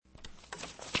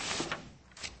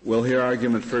We'll hear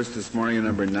argument first this morning on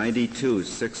number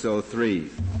 92-603,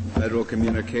 Federal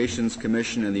Communications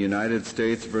Commission in the United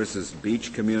States versus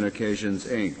Beach Communications,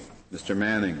 Inc. Mr.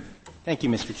 Manning. Thank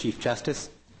you, Mr. Chief Justice,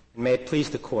 and may it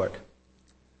please the Court.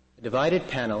 A divided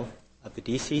panel of the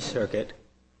D.C. Circuit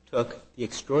took the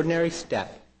extraordinary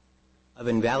step of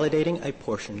invalidating a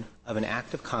portion of an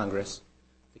act of Congress,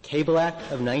 the Cable Act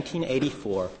of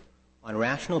 1984, on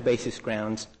rational basis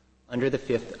grounds under the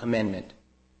Fifth Amendment.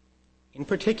 In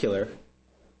particular,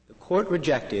 the Court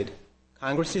rejected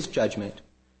Congress's judgment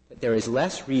that there is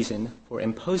less reason for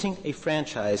imposing a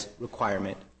franchise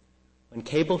requirement when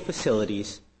cable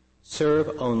facilities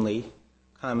serve only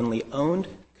commonly owned,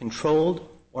 controlled,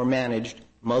 or managed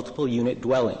multiple-unit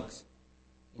dwellings.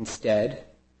 Instead,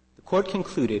 the Court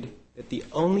concluded that the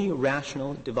only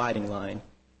rational dividing line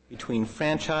between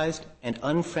franchised and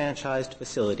unfranchised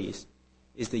facilities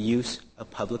is the use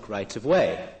of public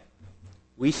rights-of-way.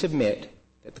 We submit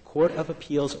that the Court of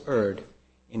Appeals erred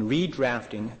in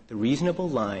redrafting the reasonable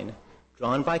line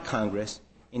drawn by Congress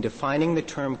in defining the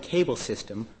term cable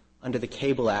system under the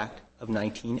Cable Act of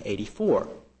 1984.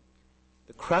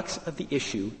 The crux of the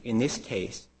issue in this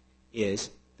case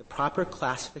is the proper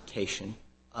classification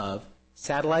of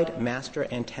satellite master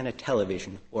antenna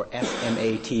television, or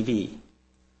SMATV.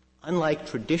 Unlike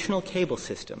traditional cable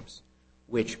systems,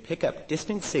 which pick up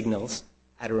distant signals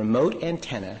at a remote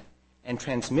antenna and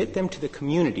transmit them to the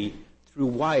community through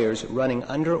wires running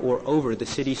under or over the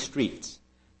city streets,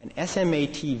 an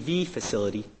SMATV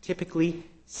facility typically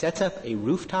sets up a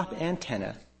rooftop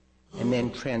antenna and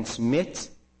then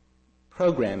transmits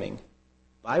programming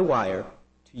by wire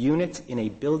to units in a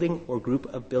building or group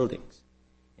of buildings.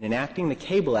 In enacting the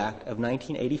Cable Act of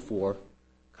 1984,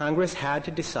 Congress had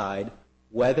to decide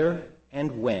whether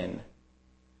and when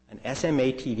an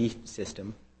SMATV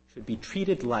system should be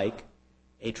treated like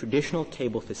a traditional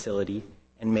cable facility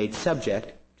and made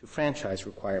subject to franchise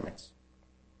requirements.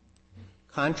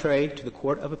 Contrary to the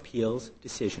Court of Appeals'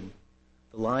 decision,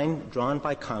 the line drawn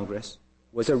by Congress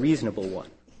was a reasonable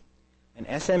one. An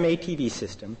SMATV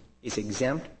system is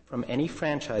exempt from any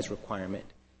franchise requirement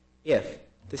if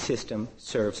the system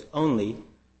serves only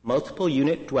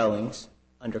multiple-unit dwellings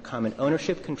under common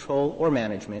ownership, control, or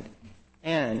management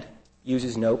and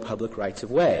uses no public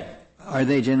rights-of-way. Are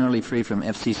they generally free from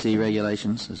FCC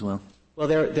regulations as well? Well,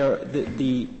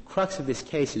 the crux of this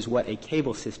case is what a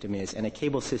cable system is, and a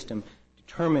cable system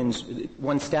determines,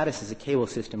 one's status as a cable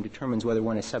system determines whether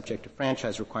one is subject to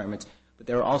franchise requirements, but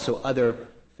there are also other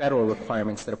federal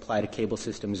requirements that apply to cable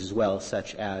systems as well,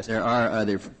 such as there are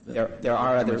other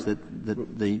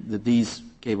that these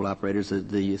cable operators,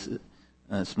 the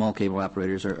small cable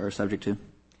operators, are subject to.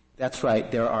 That's right.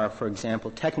 There are, for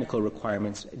example, technical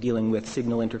requirements dealing with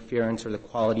signal interference or the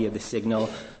quality of the signal,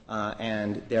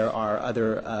 and there are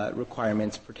other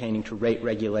requirements pertaining to rate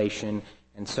regulation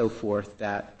and so forth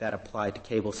that apply to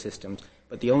cable systems.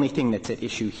 But the only thing that's at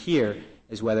issue here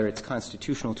is whether it's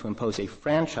constitutional to impose a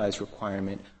franchise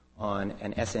requirement on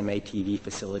an SMATV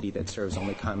facility that serves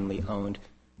only commonly owned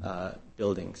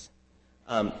buildings.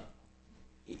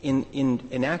 In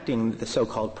enacting the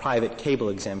so-called private cable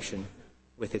exemption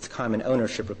with its common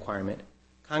ownership requirement,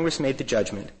 Congress made the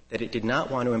judgment that it did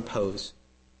not want to impose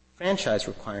franchise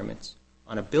requirements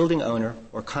on a building owner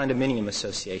or condominium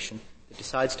association that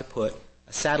decides to put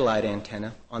a satellite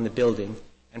antenna on the building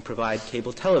and provide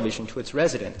cable television to its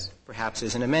residents, perhaps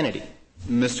as an amenity.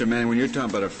 Mr. Manning, when you're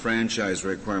talking about a franchise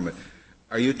requirement,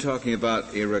 are you talking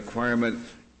about a requirement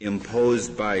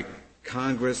imposed by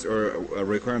Congress or a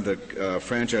requirement that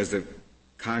franchise that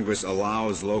Congress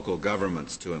allows local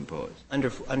governments to impose? Under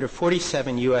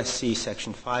 47 U.S.C.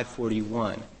 Section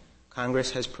 541,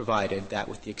 Congress has provided that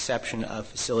with the exception of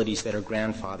facilities that are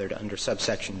grandfathered under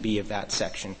subsection B of that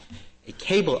section, a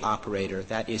cable operator,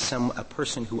 that is a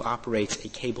person who operates a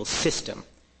cable system,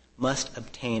 must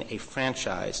obtain a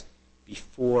franchise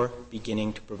before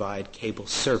beginning to provide cable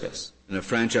service. And a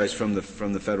franchise from the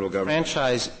federal government?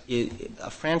 A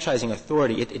franchising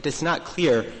authority, it is not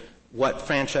clear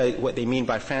what they mean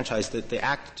by franchise. The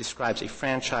Act describes a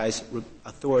franchise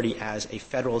authority as a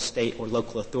federal, state, or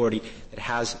local authority that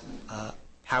has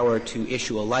power to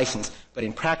issue a license. But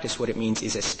in practice, what it means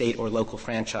is a state or local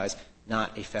franchise,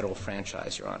 not a federal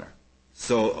franchise, Your Honor.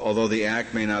 So, although the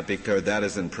Act may not be clear, that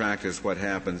is in practice what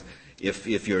happens.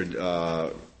 If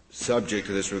you're subject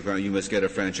to this requirement, you must get a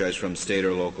franchise from state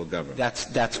or local government.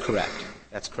 That's correct.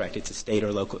 That's correct. It's a state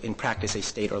or local, in practice, a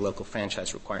state or local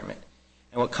franchise requirement.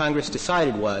 And what Congress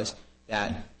decided was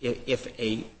that if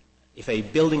a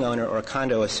building owner or a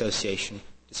condo association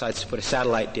decides to put a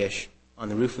satellite dish on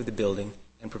the roof of the building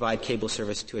and provide cable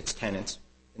service to its tenants,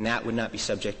 then that would not be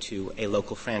subject to a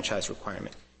local franchise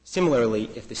requirement. Similarly,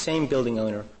 if the same building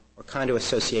owner or condo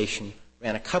association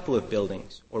ran a couple of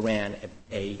buildings or ran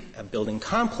a building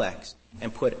complex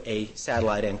and put a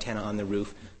satellite antenna on the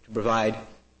roof to provide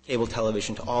cable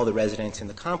television to all the residents in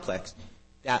the complex,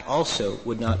 that also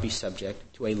would not be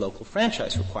subject to a local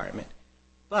franchise requirement.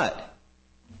 But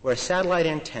where a satellite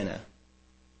antenna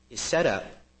is set up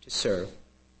to serve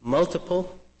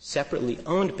multiple separately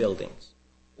owned buildings,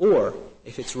 or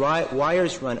if its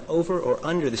wires run over or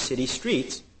under the city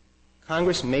streets,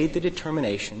 Congress made the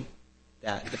determination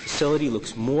that the facility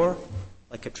looks more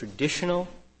like a traditional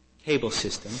cable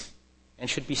system and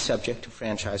should be subject to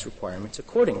franchise requirements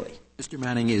accordingly. Mr.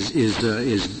 Manning, is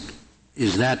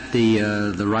that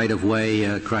the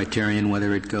right-of-way criterion,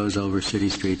 whether it goes over city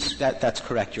streets? That's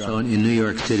correct, Your Honor. So in New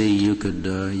York City, you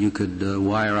could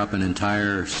wire up an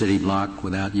entire city block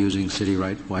without using city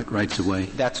rights-of-way?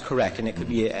 That's correct, and it could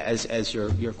be, as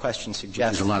your question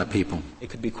suggests, there's a lot of people. It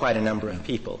could be quite a number of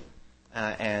people.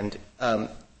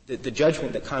 The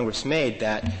judgment that Congress made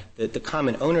that the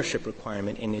common ownership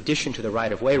requirement, in addition to the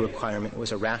right-of-way requirement,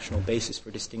 was a rational basis for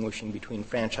distinguishing between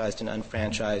franchised and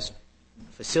unfranchised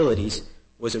facilities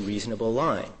was a reasonable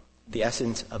line. The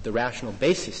essence of the rational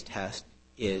basis test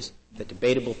is that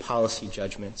debatable policy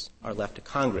judgments are left to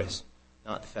Congress,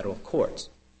 not the federal courts.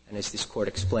 And as this Court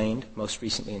explained most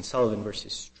recently in Sullivan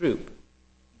versus Stroop,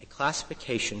 a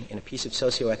classification in a piece of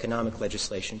socioeconomic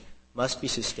legislation must be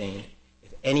sustained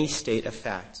if any state of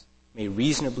facts may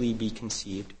reasonably be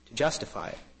conceived to justify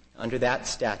it. Under that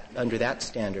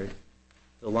standard,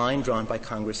 the line drawn by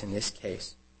Congress in this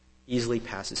case easily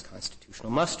passes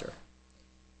constitutional muster.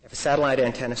 If a satellite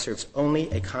antenna serves only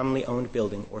a commonly owned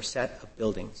building or set of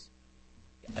buildings,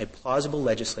 a plausible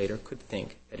legislator could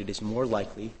think that it is more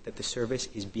likely that the service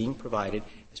is being provided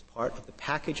as part of the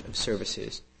package of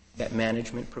services that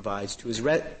management provides to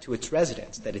its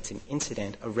residents, that it's an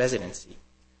incident of residency.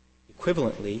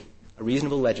 Equivalently, a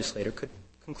reasonable legislator could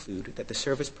conclude that the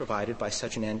service provided by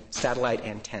such an satellite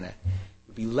antenna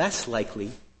would be less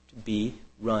likely to be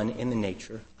run in the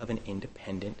nature of an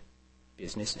independent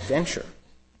business venture.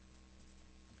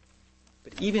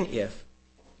 But even if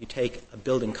you take a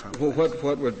building complex... Well,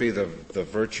 what would be the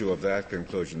virtue of that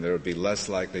conclusion? That it would be less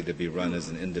likely to be run as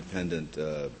an independent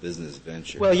business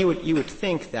venture? Well, you would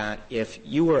think that if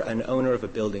you were an owner of a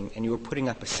building and you were putting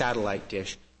up a satellite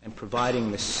dish and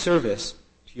providing the service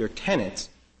to your tenants,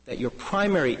 that your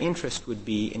primary interest would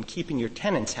be in keeping your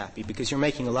tenants happy because you're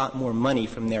making a lot more money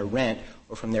from their rent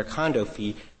or from their condo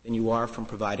fee than you are from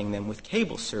providing them with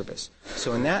cable service.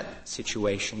 So in that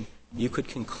situation, you could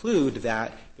conclude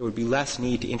that there would be less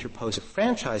need to interpose a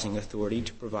franchising authority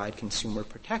to provide consumer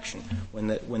protection when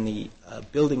the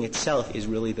building itself is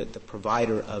really the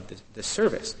provider of the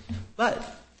service. But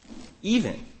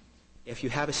even if you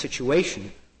have a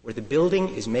situation where the building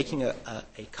is making a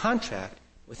contract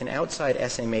with an outside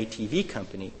SMA TV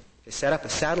company to set up a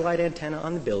satellite antenna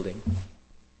on the building,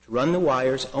 to run the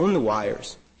wires, own the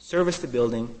wires, service the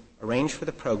building, arrange for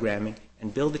the programming,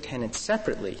 and bill the tenants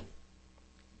separately,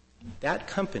 that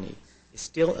company is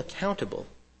still accountable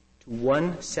to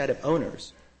one set of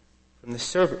owners for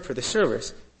the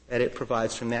service that it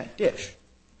provides from that dish.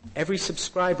 Every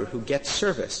subscriber who gets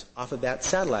service off of that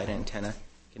satellite antenna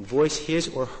can voice his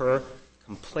or her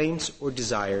complaints or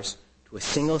desires to a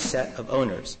single set of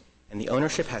owners, and the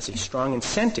ownership has a strong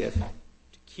incentive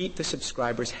to keep the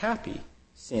subscribers happy,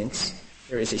 since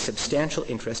there is a substantial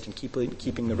interest in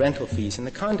keeping the rental fees and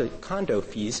the condo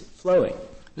fees flowing.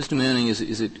 Mr. Manning,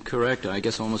 is it correct, I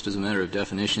guess almost as a matter of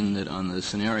definition, that on the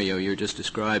scenario you're just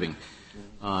describing,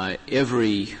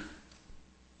 every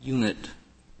unit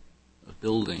of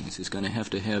buildings is going to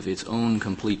have its own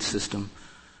complete system?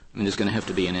 I mean, there's going to have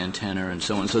to be an antenna and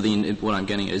so on. So what I'm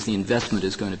getting at is the investment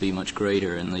is going to be much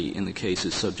greater in the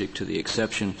cases subject to the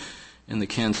exception, and the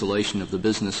cancellation of the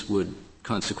business would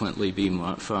consequently be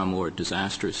far more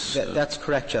disastrous. That's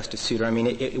correct, Justice Souter. I mean,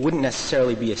 it wouldn't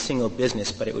necessarily be a single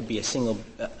business, but it would be a single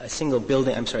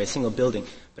building,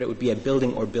 but it would be a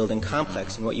building or building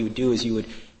complex. And what you would do is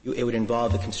it would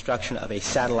involve the construction of a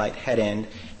satellite head end,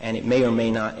 and it may or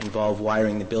may not involve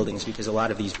wiring the buildings, because a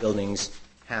lot of these buildings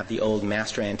have the old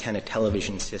master antenna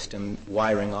television system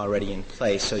wiring already in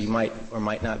place, so you might or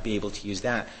might not be able to use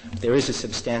that. There is a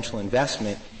substantial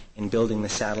investment in building the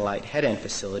satellite head end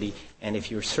facility, and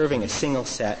if you're serving a single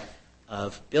set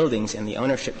of buildings and the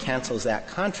ownership cancels that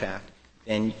contract,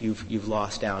 then you've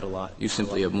lost out a lot. You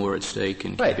simply have more at stake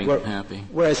in keeping them happy.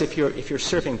 Whereas if you're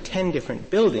serving 10 different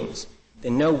buildings,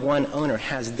 then no one owner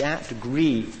has that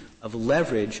degree of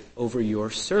leverage over your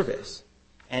service.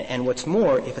 And what's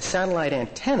more, if a satellite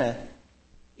antenna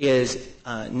is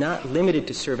not limited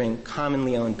to serving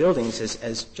commonly owned buildings,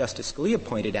 as Justice Scalia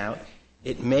pointed out.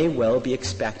 It may well be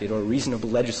expected, or a reasonable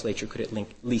legislature could at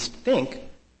least think,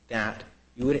 that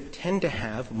you would tend to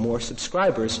have more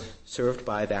subscribers served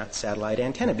by that satellite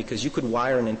antenna, because you could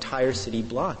wire an entire city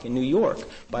block in New York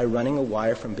by running a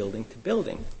wire from building to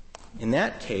building. In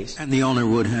that case... And the owner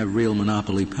would have real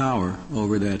monopoly power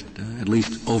over that, at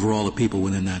least over all the people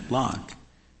within that block.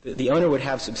 The owner would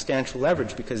have substantial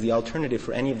leverage, because the alternative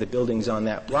for any of the buildings on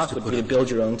that block would be to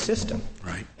build your own system.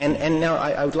 Right. And now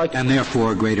I would like to... And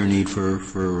therefore a greater need for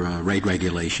rate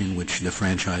regulation, which the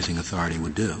franchising authority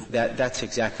would do. That's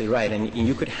exactly right. And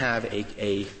you could have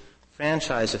a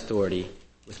franchise authority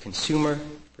with consumer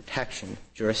protection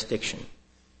jurisdiction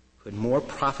could more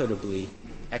profitably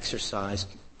exercise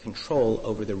control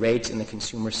over the rates in the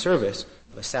consumer service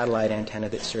of a satellite antenna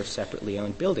that serves separately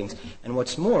owned buildings. And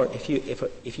what's more,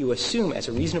 if you assume, as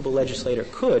a reasonable legislator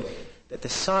could, that the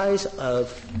size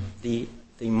of the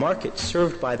market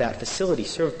served by that facility,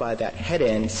 served by that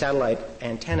head-end satellite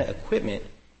antenna equipment,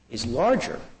 is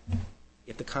larger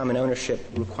if the common ownership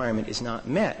requirement is not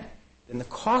met, then the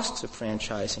costs of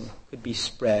franchising could be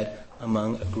spread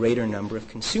among a greater number of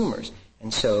consumers.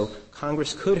 And so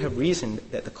Congress could have reasoned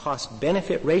that the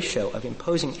cost-benefit ratio of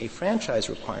imposing a franchise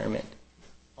requirement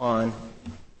on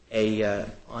a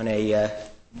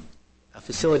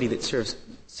facility that serves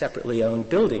separately owned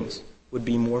buildings would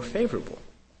be more favorable.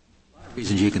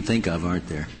 Reasons you can think of, aren't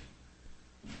there?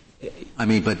 I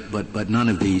mean, but none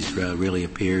of these really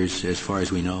appears, as far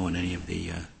as we know, in any of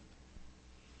the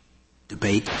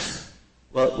debates.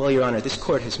 Well, Your Honor, this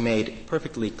Court has made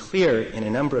perfectly clear in a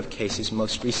number of cases,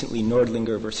 most recently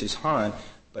Nordlinger versus Hahn,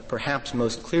 but perhaps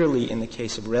most clearly in the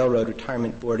case of Railroad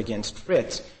Retirement Board against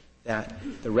Fritz, that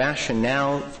the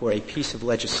rationale for a piece of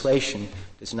legislation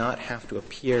does not have to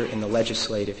appear in the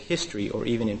legislative history or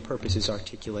even in purposes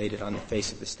articulated on the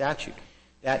face of the statute.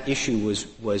 That issue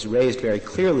was raised very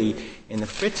clearly in the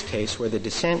Fritz case, where the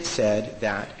dissent said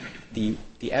that the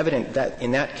evidence that in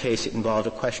that case it involved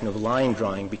a question of line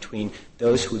drawing between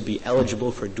those who would be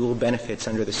eligible for dual benefits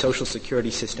under the Social Security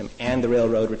system and the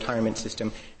railroad retirement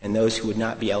system, and those who would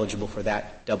not be eligible for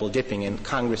that double dipping. And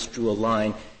Congress drew a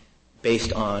line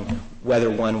based on whether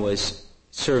one was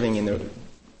serving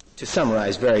to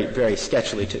summarize very, very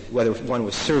sketchily, whether one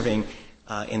was serving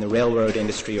in the railroad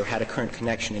industry or had a current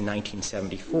connection in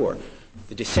 1974.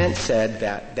 The dissent said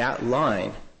that that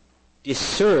line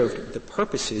disserved the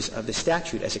purposes of the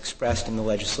statute as expressed in the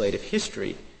legislative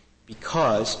history,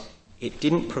 because it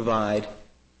didn't provide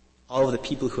all of the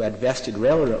people who had vested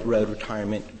railroad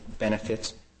retirement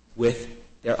benefits with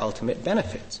their ultimate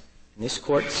benefits. And this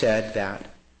Court said that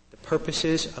the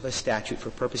purposes of a statute for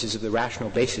purposes of the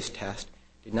rational basis test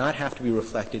did not have to be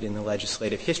reflected in the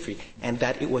legislative history, and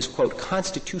that it was, quote,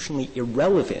 constitutionally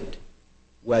irrelevant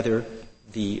whether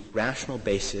the rational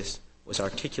basis was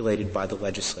articulated by the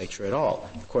legislature at all.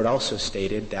 The Court also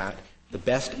stated that the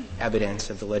best evidence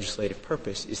of the legislative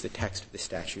purpose is the text of the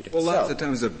statute itself. Well, lots of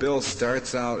times a bill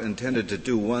starts out intended to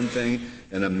do one thing,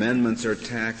 and amendments are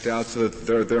tacked out, so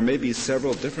that there may be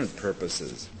several different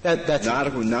purposes, that's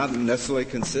not necessarily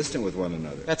consistent with one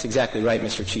another. That's exactly right,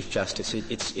 Mr. Chief Justice.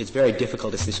 It's very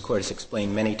difficult, as this Court has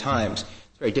explained many times.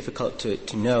 It's very difficult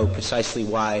to know precisely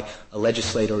why a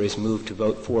legislator is moved to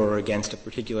vote for or against a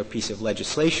particular piece of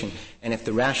legislation. And if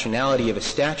the rationality of a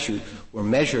statute were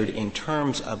measured in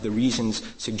terms of the reasons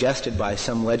suggested by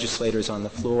some legislators on the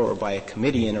floor or by a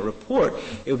committee in a report,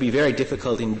 it would be very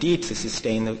difficult indeed to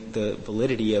sustain the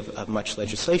validity of much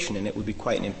legislation, and it would be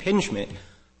quite an impingement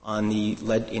on the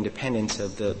independence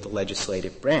of the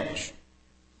legislative branch.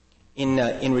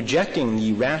 In rejecting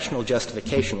the rational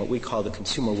justification, what we call the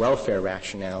consumer welfare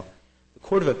rationale, the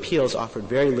Court of Appeals offered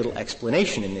very little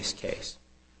explanation in this case.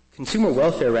 Consumer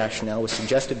welfare rationale was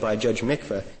suggested by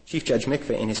Chief Judge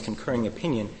Mikva in his concurring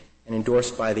opinion and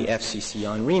endorsed by the FCC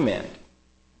on remand.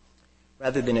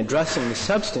 Rather than addressing the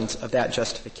substance of that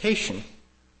justification,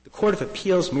 the Court of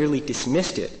Appeals merely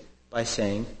dismissed it by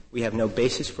saying we have no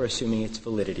basis for assuming its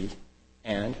validity,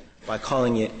 and by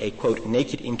calling it a, quote,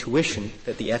 naked intuition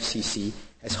that the FCC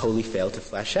has wholly failed to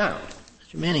flesh out.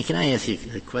 Mr. Manning, can I ask you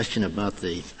a question about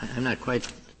I'm not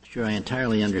quite sure I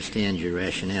entirely understand your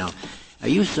rationale. Are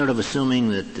you sort of assuming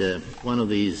that one of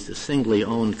these singly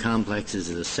owned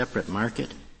complexes is a separate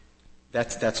market?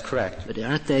 That's correct. But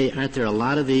aren't there a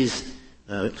lot of these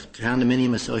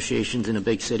condominium associations in a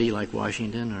big city like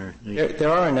Washington or New York?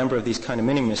 There are a number of these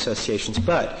condominium associations,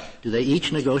 but do they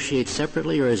each negotiate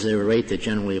separately, or is there a rate that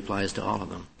generally applies to all of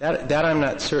them? That I'm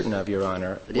not certain of, Your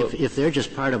Honor. But if they're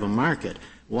just part of a market,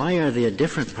 why are they a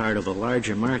different part of a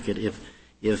larger market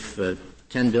if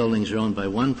 10 buildings are owned by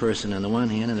one person on the one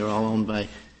hand, and they're all owned by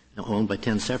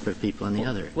 10 separate people on the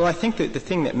other. Well, I think that the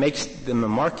thing that makes them a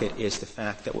market is the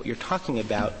fact that what you're talking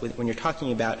about, when you're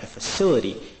talking about a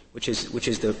facility, which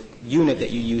is the unit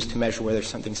that you use to measure whether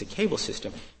something's a cable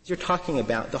system, is you're talking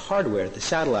about the hardware, the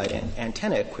satellite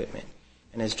antenna equipment.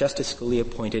 And as Justice Scalia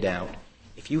pointed out,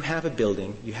 if you have a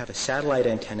building, you have a satellite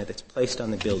antenna that's placed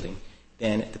on the building,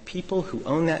 then the people who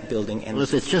own that building and... Well,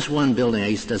 if it's just one building,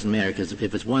 I guess it doesn't matter, because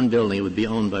if it's one building, it would be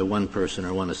owned by one person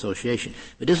or one association.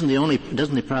 But doesn't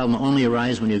the problem only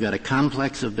arise when you've got a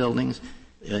complex of buildings,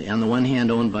 on the one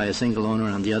hand owned by a single owner,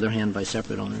 and on the other hand by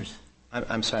separate owners?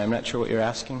 I'm sorry, I'm not sure what you're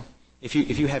asking. If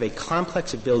you have a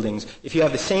complex of buildings, if you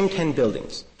have the same 10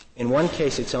 buildings, in one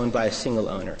case it's owned by a single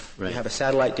owner. Right. You have a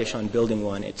satellite dish on building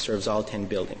 1, it serves all 10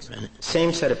 buildings. Right.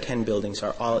 Same set of 10 buildings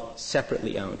are all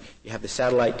separately owned. You have the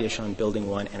satellite dish on building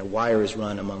 1 and a wire is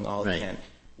run among all right. 10.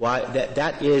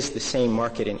 That is the same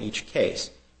market in each case.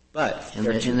 But and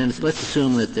then let's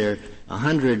assume that there are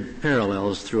 100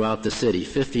 parallels throughout the city.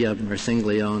 50 of them are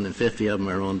singly owned and 50 of them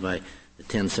are owned by the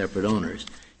 10 separate owners.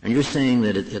 And you're saying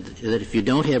that that if you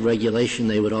don't have regulation,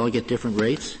 they would all get different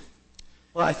rates?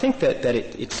 Well, I think that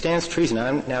it stands to reason.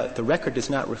 Now, the record does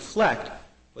not reflect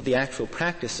what the actual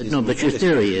practice is. No, but your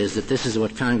theory is that this is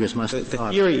what Congress must have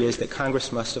thought. The theory is that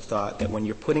Congress must have thought that when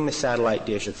you're putting the satellite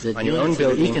dish on your own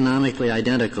building... economically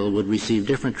identical would receive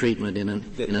different treatment in an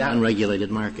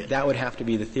unregulated market. That would have to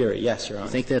be the theory, yes, Your Honor.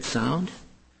 You think that's sound?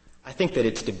 I think that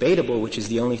it's debatable, which is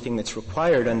the only thing that's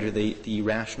required under the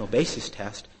rational basis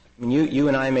test. I mean, you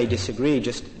and I may disagree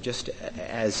just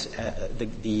as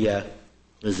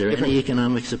Is there any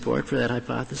economic support for that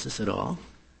hypothesis at all?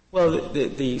 Well,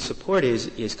 the support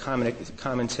is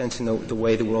common sense in the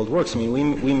way the world works. I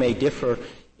mean, we may differ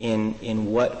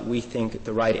in what we think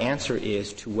the right answer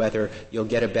is to whether you'll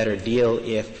get a better deal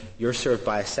if you're served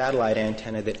by a satellite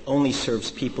antenna that only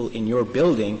serves people in your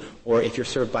building, or if you're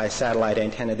served by a satellite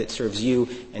antenna that serves you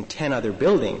and 10 other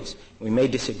buildings. We may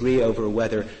disagree over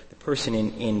whether the person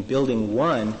in building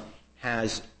 1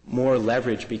 has more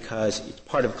leverage because it's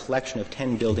part of a collection of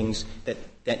 10 buildings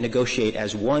that negotiate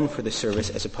as one for the service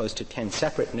as opposed to 10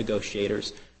 separate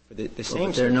negotiators for the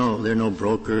same service. There are no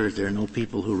brokers, there are no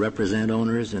people who represent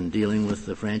owners in dealing with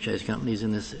the franchise companies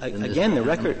in this. Again, the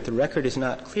record is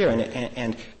not clear,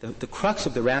 and the crux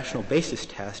of the rational basis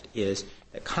test is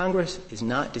that Congress is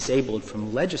not disabled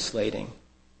from legislating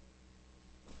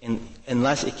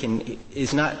unless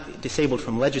is not disabled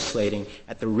from legislating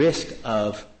at the risk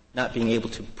of not being able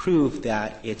to prove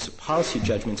that its policy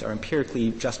judgments are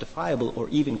empirically justifiable or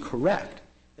even correct.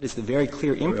 That is the very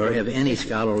clear import. Or have any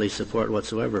scholarly support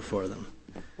whatsoever for them.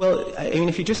 Well, I mean,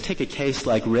 if you just take a case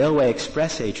like Railway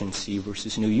Express Agency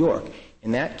versus New York,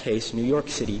 in that case, New York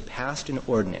City passed an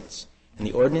ordinance, and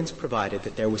the ordinance provided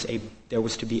that there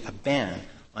was to be a ban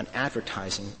on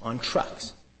advertising on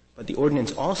trucks. But the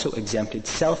ordinance also exempted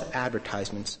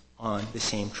self-advertisements on the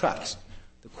same trucks.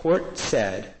 The court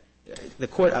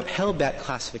upheld that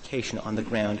classification on the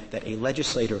ground that a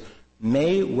legislator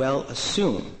may well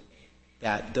assume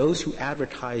that those who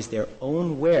advertise their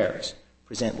own wares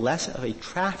present less of a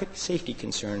traffic safety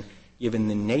concern given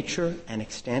the nature and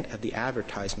extent of the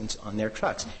advertisements on their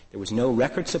trucks. There was no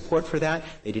record support for that.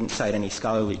 They didn't cite any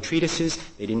scholarly treatises.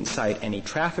 They didn't cite any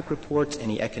traffic reports,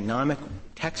 any economic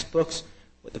textbooks.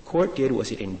 What the court did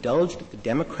was it indulged the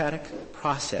democratic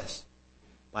process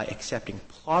by accepting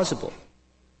plausible,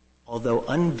 although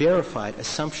unverified,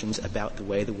 assumptions about the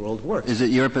way the world works. Is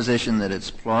it your position that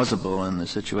it's plausible in the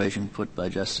situation put by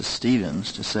Justice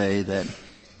Stevens to say that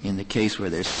in the case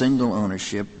where there's single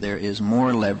ownership, there is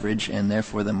more leverage and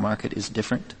therefore the market is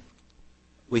different?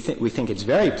 We think it's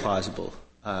very plausible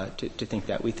to think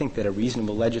that. We think that a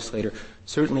reasonable legislator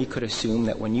certainly could assume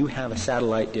that when you have a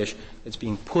satellite dish that's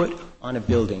being put on a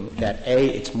building, that A,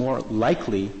 it's more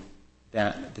likely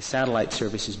that the satellite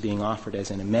service is being offered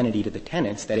as an amenity to the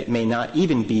tenants, that it may not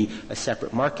even be a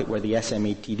separate market where the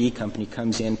SME TV company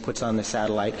comes in, puts on the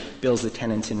satellite, bills the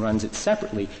tenants, and runs it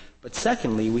separately. But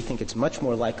secondly, we think it's much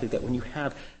more likely that when you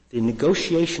have the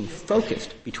negotiation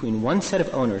focused between one set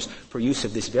of owners for use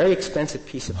of this very expensive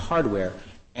piece of hardware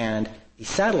and the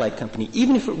satellite company,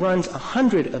 even if it runs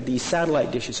 100 of these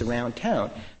satellite dishes around town,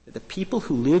 that the people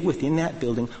who live within that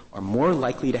building are more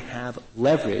likely to have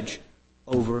leverage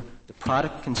over the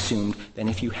product consumed than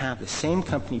if you have the same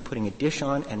company putting a dish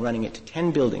on and running it to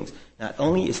 10 buildings. Not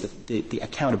only is the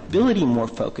accountability more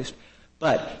focused,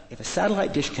 but if a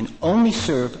satellite dish can only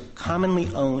serve commonly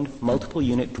owned multiple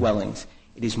unit dwellings,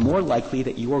 it is more likely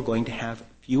that you are going to have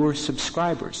fewer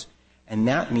subscribers. And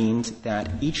that means that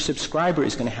each subscriber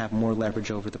is going to have more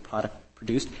leverage over the product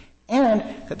produced, and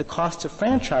that the costs of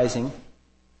franchising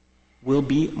will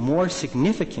be more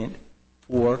significant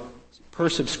per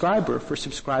subscriber for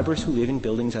subscribers who live in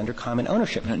buildings under common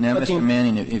ownership. Now, Mr.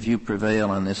 Manning, if you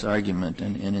prevail on this argument,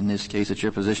 and in this case it's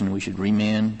your position we should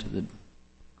remand to the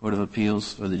Court of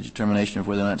Appeals for the determination of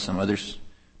whether or not some other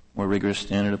more rigorous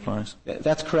standard applies?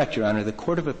 That's correct, Your Honor. The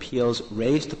Court of Appeals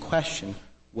raised the question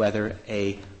whether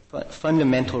a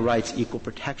fundamental rights equal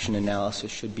protection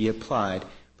analysis should be applied,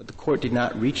 but the Court did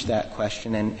not reach that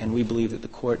question, and we believe that the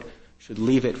Court should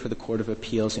leave it for the Court of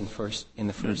Appeals in the first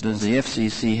instance. Does the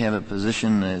FCC have a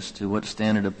position as to what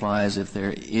standard applies if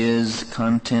there is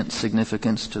content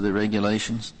significance to the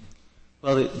regulations?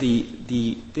 Well,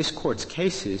 this Court's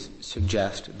cases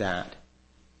suggest that.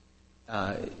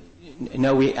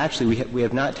 No, we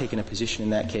have not taken a position in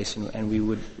that case, and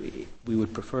we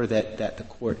would prefer that the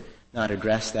Court not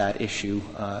address that issue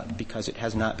because it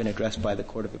has not been addressed by the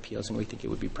Court of Appeals, and we think it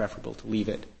would be preferable to leave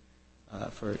it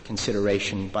for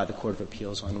consideration by the Court of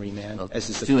Appeals on remand. Well,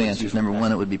 two answers. Number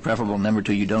one, it would be preferable. Number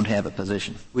two, you don't have a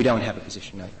position. We don't have a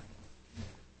position, no.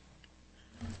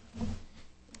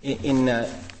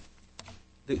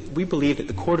 We believe that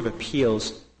the Court of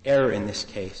Appeals' error in this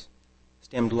case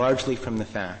stemmed largely from the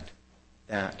fact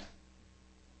that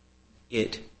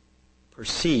it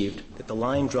perceived that the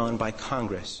line drawn by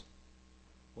Congress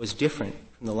was different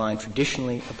from the line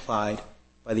traditionally applied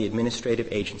by the administrative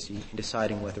agency in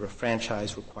deciding whether a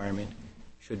franchise requirement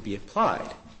should be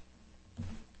applied,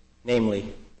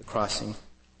 namely the crossing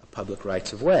of public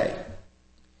rights-of-way.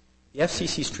 The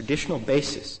FCC's traditional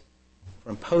basis for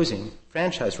imposing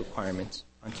franchise requirements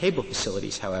on cable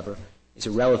facilities, however, is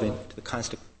irrelevant to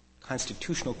the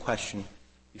constitutional question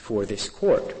before this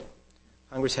Court.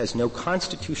 Congress has no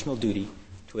constitutional duty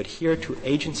to adhere to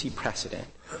agency precedent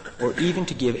or even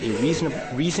to give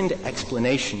a reasoned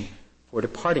explanation for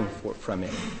departing from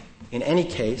it. In any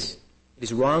case, it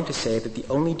is wrong to say that the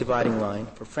only dividing line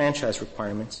for franchise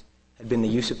requirements had been the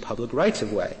use of public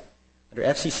rights-of-way. Under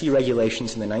FCC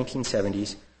regulations in the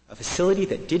 1970s, a facility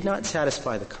that did not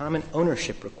satisfy the common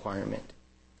ownership requirement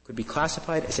could be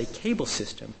classified as a cable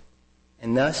system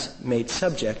and thus made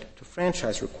subject to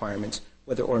franchise requirements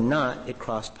whether or not it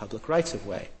crossed public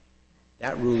rights-of-way.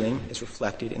 That ruling is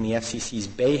reflected in the FCC's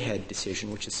Bayhead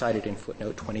decision, which is cited in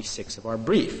footnote 26 of our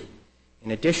brief.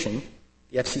 In addition,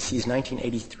 the FCC's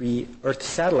 1983 Earth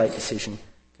satellite decision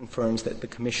confirms that the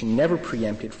Commission never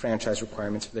preempted franchise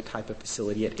requirements for the type of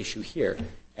facility at issue here,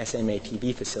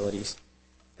 SMA-TV facilities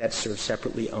that serve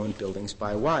separately owned buildings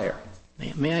by wire.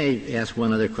 May I ask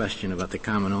one other question about the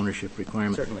common ownership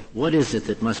requirement? Certainly. What is it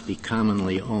that must be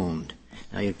commonly owned?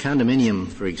 Now, in condominium,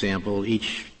 for example,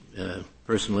 each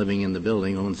person living in the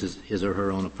building owns his or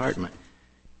her own apartment.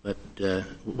 But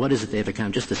what is it they have to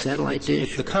count? Just the satellite dish?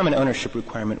 It's the common ownership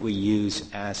requirement we use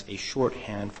as a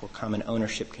shorthand for common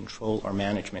ownership control or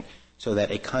management, so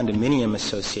that a condominium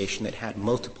association that had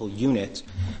multiple units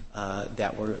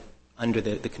that were under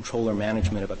the control or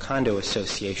management of a condo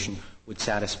association would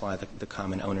satisfy the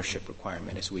common ownership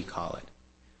requirement, as we call it.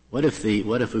 What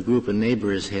if a group of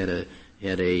neighbors had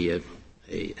an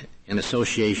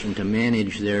association to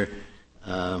manage their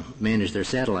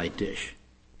satellite dish?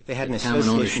 If they had an common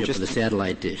association ownership of the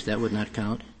satellite dish, that would not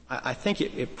count? I think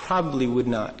it probably would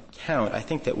not count. I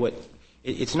think that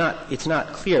it's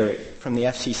not clear from the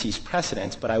FCC's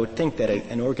precedents, but I would think that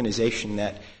an organization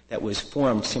that was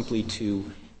formed simply to,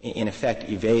 in effect,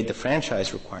 evade the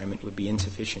franchise requirement would be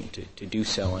insufficient to do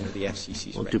so under the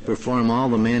FCC's to perform all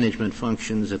the management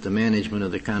functions that the management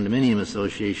of the condominium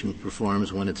association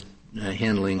performs when it's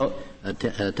handling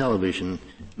television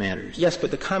matters. Yes,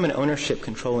 but the common ownership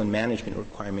control and management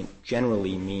requirement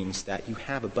generally means that you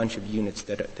have a bunch of units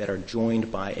that are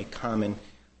joined by a common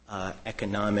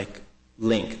economic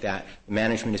link, that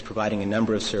management is providing a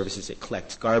number of services. It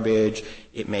collects garbage,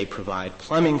 it may provide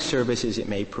plumbing services, it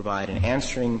may provide an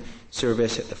answering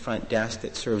service at the front desk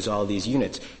that serves all these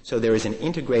units. So there is an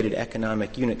integrated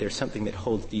economic unit. There's something that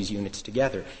holds these units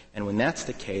together. And when that's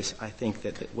the case, I think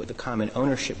that what the common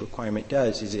ownership requirement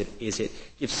does is it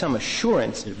gives some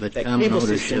assurance but that common cable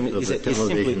ownership system of the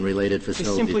television-related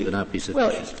facilities would not be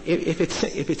sufficient. Well,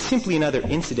 if it's simply another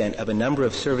incident of a number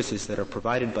of services that are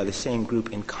provided by the same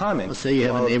group in common. Well, say you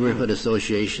have a neighborhood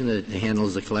association that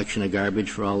handles the collection of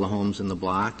garbage for all the homes in the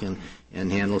block and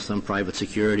handles some private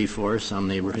security force. Some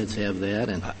neighborhoods have that,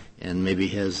 and maybe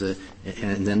has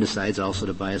and then decides also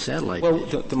to buy a satellite. Well,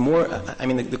 the more,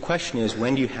 the question is,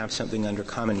 when do you have something under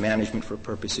common management for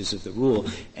purposes of the rule?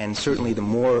 And certainly the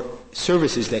more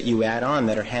services that you add on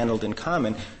that are handled in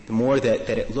common, the more that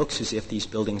it looks as if these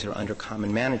buildings are under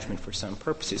common management for some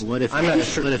purposes. What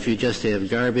if you just have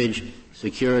garbage,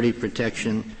 security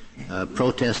protection,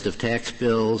 protest of tax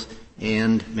bills,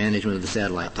 and management of the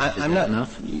satellite. Is that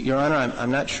enough? Your Honor,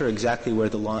 I'm not sure exactly where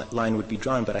the line would be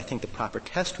drawn, but I think the proper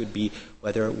test would be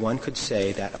whether one could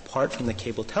say that apart from the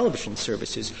cable television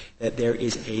services, that there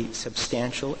is a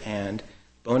substantial and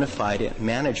bona fide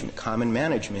management, common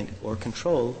management or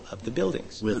control of the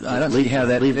buildings. I don't see how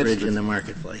that leverage in the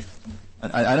marketplace.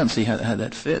 I don't see how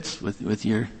that fits with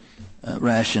your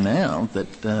rationale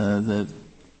that the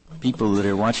people that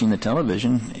are watching the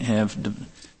television have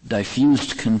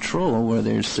diffused control where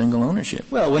there's single ownership.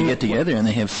 Well, when they get together and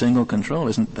they have single control,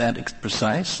 isn't that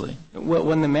precisely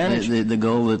when the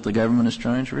goal that the government is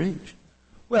trying to reach?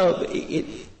 Well,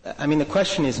 the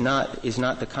question is not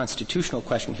the constitutional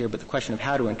question here, but the question of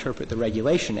how to interpret the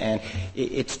regulation. And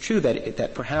it's true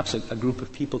that perhaps a group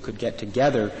of people could get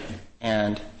together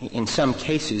and, in some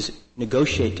cases,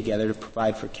 negotiate together to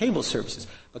provide for cable services.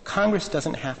 But Congress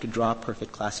doesn't have to draw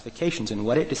perfect classifications, and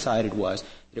what it decided was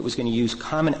that it was going to use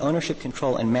common ownership,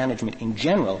 control, and management in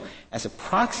general as a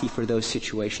proxy for those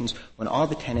situations when all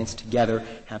the tenants together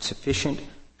have sufficient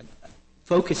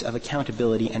focus of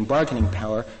accountability and bargaining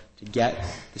power to get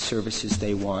the services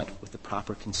they want with the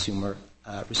proper consumer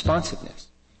responsiveness.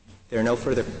 There are no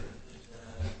further.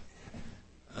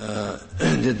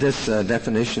 Did this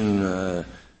definition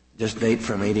just date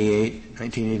from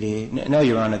 1988? No,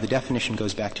 Your Honor. The definition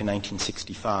goes back to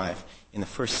 1965. In the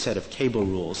first set of cable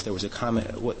rules, there was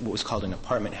what was called an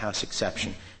apartment house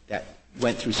exception that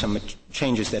went through some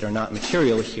changes that are not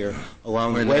material here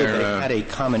along the way, but it had a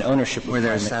common ownership requirement. Were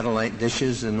there satellite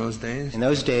dishes in those days? In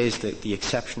those days, the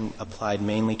exception applied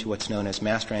mainly to what's known as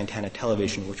master antenna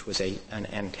television, which was an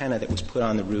antenna that was put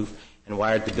on the roof and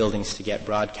wired the buildings to get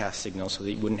broadcast signals so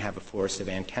that you wouldn't have a forest of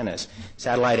antennas.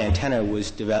 Satellite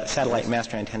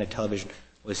master antenna television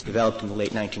was developed in the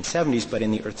late 1970s, but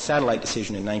in the Earth Satellite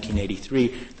decision in 1983,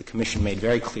 the Commission made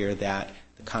very clear that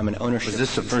the common ownership. Was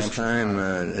this the first time,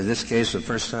 in this case, the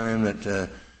first time that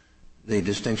the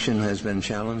distinction has been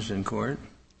challenged in court?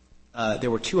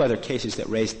 There were two other cases that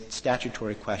raised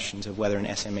statutory questions of whether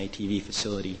an SMA TV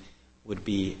facility would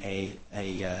be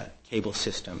a cable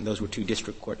system. Those were two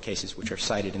district court cases which are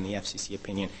cited in the FCC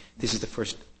opinion. This is the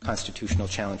first constitutional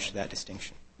challenge to that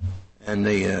distinction. And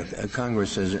the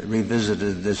Congress has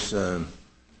revisited this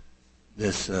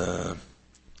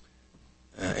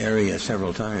area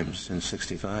several times since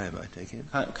 '65, I take it.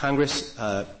 Congress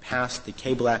passed the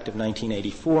Cable Act of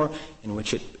 1984, in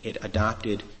which it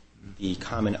adopted the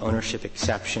common ownership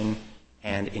exception,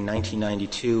 and in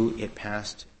 1992 it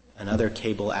passed another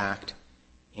Cable Act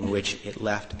in which it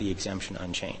left the exemption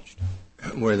unchanged.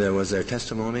 Was there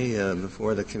testimony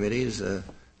before the committees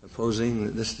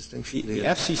opposing this distinction? The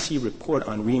FCC report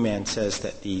on remand says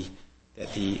that the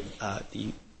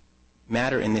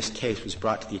matter in this case was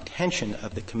brought to the attention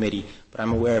of the committee, but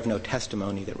I'm aware of no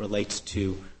testimony that relates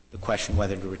to the question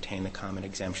whether to retain the common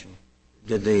exemption.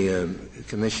 Did the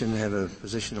Commission have a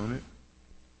position on it?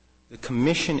 The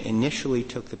Commission initially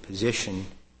took the position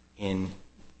in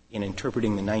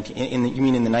interpreting the you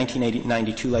mean in the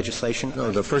 1992 legislation?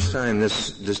 No, the first time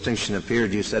this distinction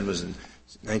appeared, you said, was in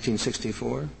 1964?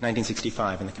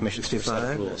 1965, in the Commission's first set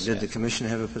of rules. Did the Commission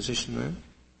have a position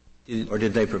then? Or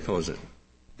did they propose it?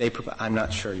 I'm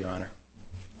not sure, Your Honor.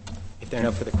 If there are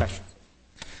no further questions.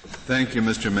 Thank you,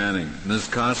 Mr. Manning. Ms.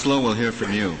 Koslow, we'll hear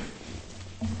from you.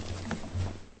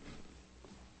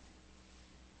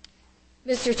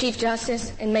 Mr. Chief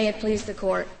Justice, and may it please the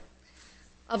Court,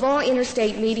 of all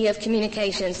interstate media of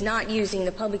communications not using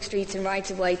the public streets and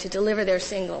rights-of-way to deliver their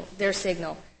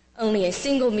signal, only a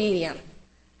single medium,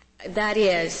 that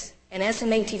is, an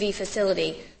SMA TV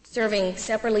facility serving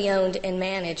separately owned and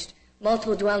managed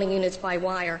multiple dwelling units by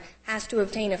wire, has to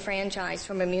obtain a franchise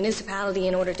from a municipality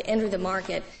in order to enter the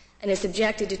market and is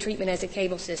subjected to treatment as a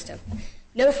cable system.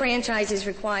 No franchise is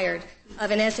required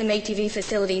of an SMA TV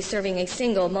facility serving a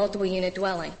single multiple-unit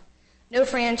dwelling. No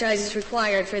franchise is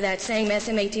required for that same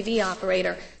SMA TV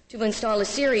operator to install a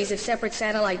series of separate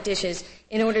satellite dishes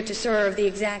in order to serve the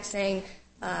exact same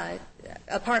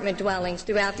apartment dwellings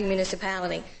throughout the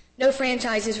municipality. No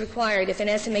franchise is required if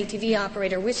an SMA TV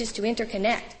operator wishes to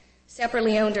interconnect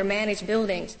separately owned or managed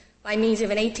buildings by means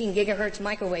of an 18 gigahertz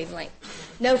microwave link.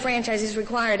 No franchise is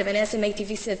required of an SMA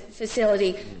TV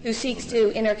facility who seeks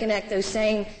to interconnect those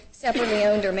same separately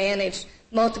owned or managed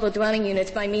multiple dwelling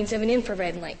units by means of an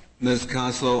infrared link. Ms.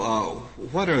 Koslow,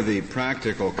 what are the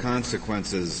practical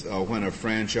consequences when a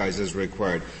franchise is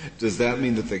required? Does that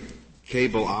mean that the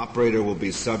cable operator will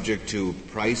be subject to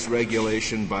price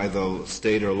regulation by the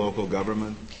state or local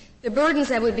government? The burdens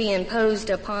that would be imposed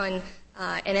upon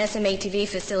an SMA TV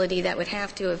facility that would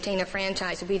have to obtain a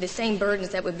franchise would be the same burdens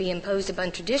that would be imposed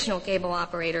upon traditional cable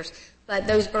operators, but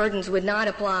those burdens would not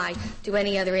apply to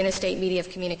any other interstate media of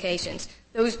communications.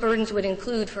 Those burdens would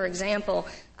include, for example,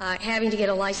 having to get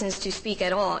a license to speak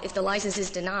at all. If the license is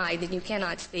denied, then you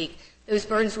cannot speak. Those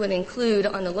burdens would include,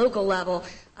 on the local level,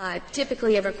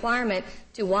 typically a requirement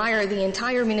to wire the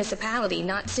entire municipality,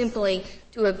 not simply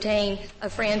to obtain a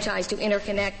franchise to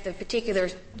interconnect the particular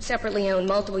separately owned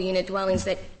multiple unit dwellings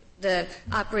that the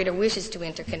operator wishes to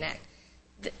interconnect.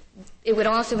 It would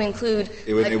also include...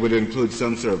 It would include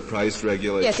some sort of price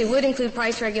regulation? Yes, it would include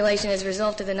price regulation as a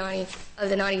result of the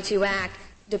 92 Act,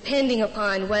 depending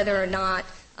upon whether or not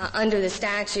under the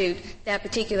statute that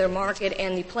particular market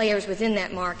and the players within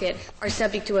that market are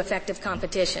subject to effective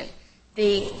competition.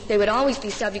 They would always be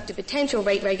subject to potential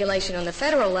rate regulation on the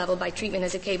federal level by treatment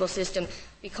as a cable system,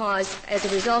 because as a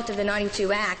result of the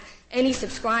 92 Act, any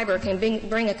subscriber can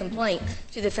bring a complaint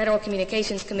to the Federal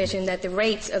Communications Commission that the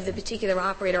rates of the particular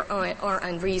operator are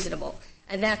unreasonable.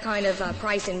 And that kind of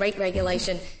price and rate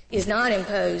regulation is not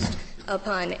imposed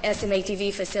upon SMA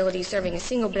TV facilities serving a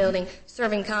single building,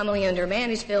 serving commonly owned or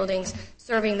managed buildings,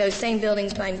 serving those same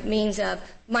buildings by means of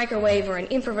microwave or an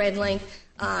infrared link,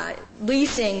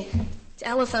 leasing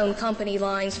telephone company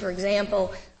lines, for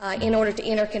example, in order to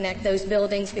interconnect those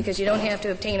buildings, because you don't have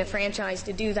to obtain a franchise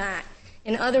to do that.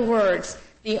 In other words,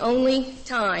 the only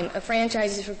time a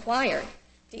franchise is required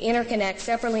to interconnect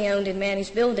separately owned and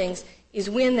managed buildings is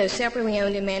when those separately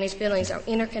owned and managed buildings are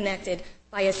interconnected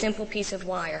by a simple piece of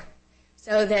wire.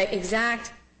 So the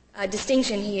exact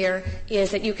distinction here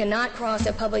is that you cannot cross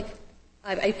a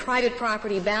private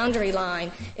property boundary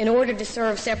line in order to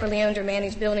serve separately owned or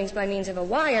managed buildings by means of a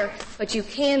wire, but you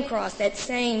can cross that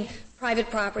same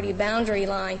private property boundary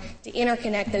line to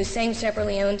interconnect those same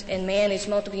separately owned and managed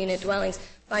multiple unit dwellings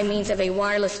by means of a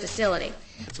wireless facility.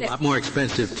 It's a lot more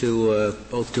expensive to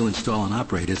both to install and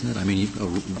operate, isn't it? I mean, you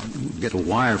get a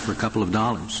wire for a couple of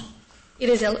dollars. It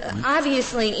is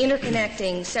obviously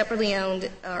interconnecting separately owned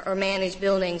or managed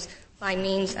buildings by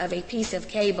means of a piece of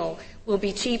cable will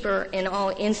be cheaper in all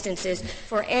instances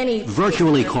for any...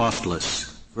 Virtually costless.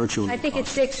 I think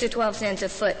it's 6 to 12 cents a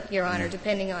foot, Your Honor,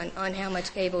 depending on how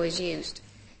much cable is used.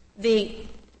 The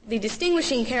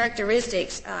distinguishing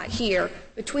characteristics here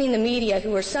between the media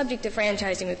who are subject to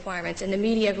franchising requirements and the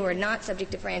media who are not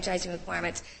subject to franchising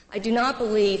requirements, I do not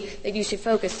believe that you should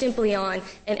focus simply on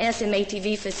an SMA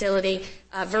TV facility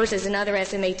versus another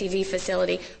SMA TV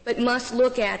facility, but must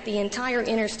look at the entire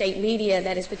interstate media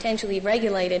that is potentially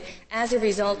regulated as a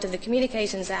result of the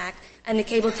Communications Act and the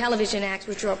Cable Television Act,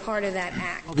 which are a part of that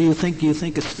act. Well, do you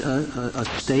think a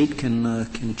state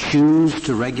can choose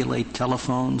to regulate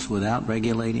telephones without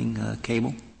regulating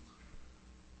cable?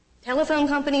 Telephone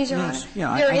companies, Your Honor?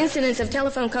 Yeah, there are incidents of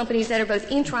telephone companies that are both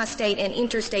intrastate and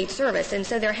interstate service, and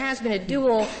so there has been a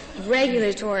dual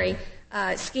regulatory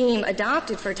scheme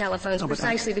adopted for telephones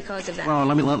precisely because of that. Well,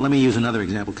 let me use another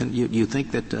example. You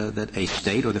think that a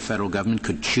state or the federal government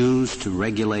could choose to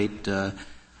regulate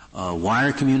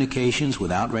wire communications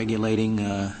without regulating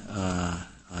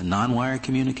non-wire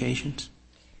communications?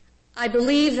 I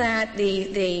believe that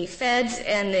the feds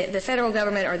and the federal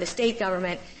government or the state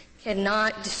government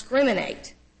cannot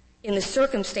discriminate in the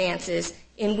circumstances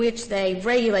in which they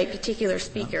regulate particular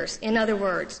speakers. In other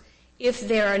words, if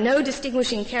there are no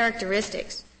distinguishing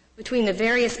characteristics between the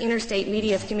various interstate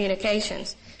media of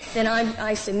communications, then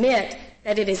I submit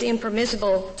that it is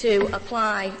impermissible to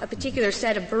apply a particular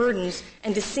set of burdens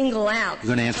and to single out...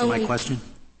 You're going to answer my question?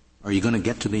 Are you going to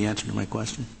get to the answer to my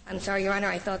question? I'm sorry, Your Honor,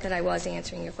 I thought that I was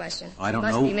answering your question. I don't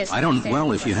know.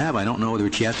 Well, if you have, I don't know whether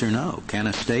it's yes or no. Can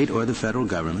a state or the federal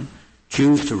government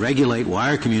choose to regulate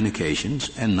wire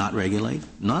communications and not regulate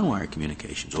non-wire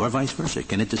communications, or vice versa?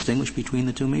 Can it distinguish between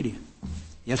the two media?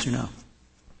 Yes or no?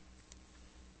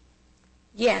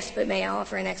 Yes, but may I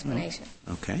offer an explanation?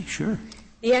 Okay, sure.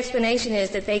 The explanation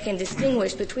is that they can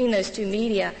distinguish between those two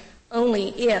media only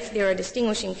if there are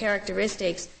distinguishing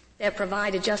characteristics that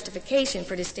provide a justification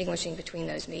for distinguishing between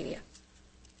those media.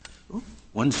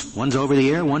 One's over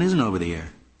the air, one isn't over the air.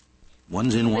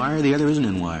 One's in wire, the other isn't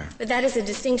in wire. But that is a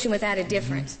distinction without a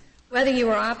difference. Whether you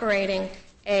are operating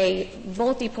a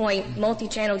multi-point,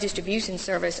 multi-channel distribution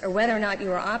service or whether or not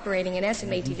you are operating an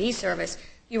SMA TV service,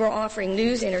 you are offering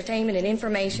news, entertainment, and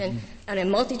information on a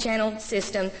multi-channel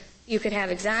system. You could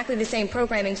have exactly the same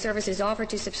programming services offered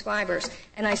to subscribers.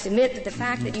 And I submit that the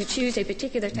fact that you choose a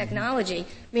particular technology,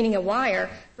 meaning a wire,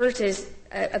 versus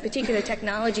a particular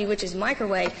technology, which is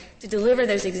microwave, to deliver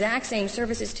those exact same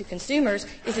services to consumers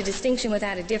is a distinction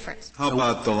without a difference. How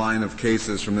about the line of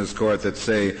cases from this court that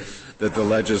say that the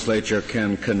legislature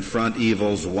can confront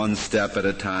evils one step at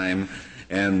a time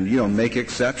and make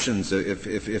exceptions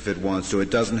if it wants to. It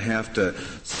doesn't have to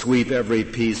sweep every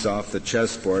piece off the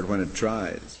chessboard when it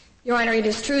tries. Your Honor, it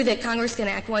is true that Congress can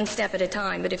act one step at a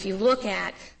time, but if you look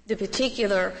at the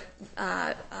particular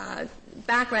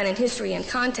background and history and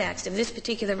context of this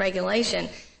particular regulation,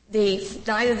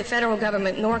 neither the federal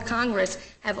government nor Congress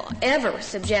have ever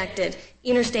subjected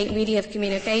interstate media of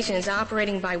communications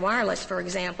operating by wireless, for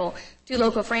example, to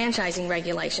local franchising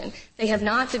regulation. They have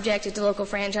not subjected to local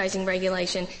franchising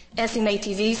regulation SMA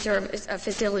TV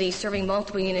facilities serving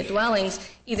multiple unit dwellings,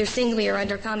 either singly or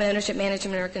under common ownership,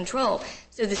 management, or control.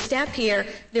 So the step here,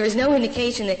 there is no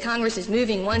indication that Congress is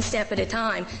moving one step at a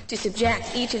time to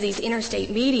subject each of these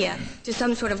interstate media to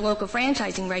some sort of local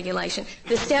franchising regulation.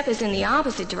 The step is in the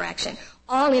opposite direction.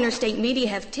 All interstate media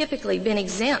have typically been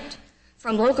exempt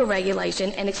from local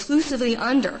regulation and exclusively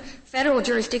under federal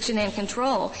jurisdiction and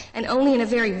control, and only in a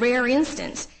very rare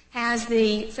instance has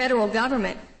the federal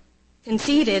government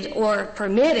conceded or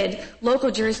permitted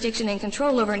local jurisdiction and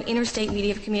control over an interstate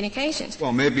media of communications.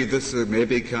 Well,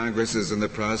 maybe Congress is in the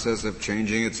process of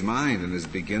changing its mind and is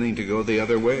beginning to go the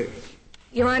other way.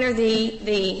 Your Honor,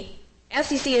 the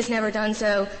FCC has never done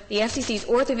so. The FCC's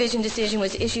OrthoVision decision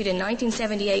was issued in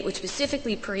 1978, which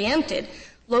specifically preempted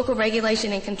local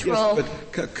regulation and control. Yes,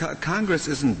 but Congress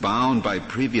isn't bound by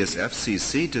previous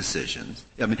FCC decisions.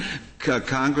 I mean,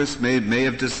 Congress may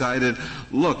have decided,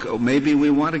 look, maybe we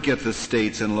want to get the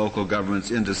states and local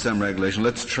governments into some regulation.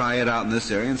 Let's try it out in this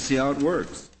area and see how it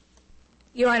works.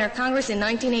 Your Honor, Congress in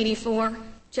 1984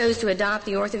 chose to adopt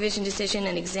the OrthoVision decision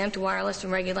and exempt wireless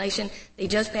from regulation. They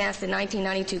just passed the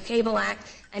 1992 Cable Act,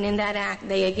 and in that act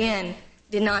they again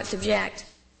did not subject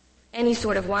any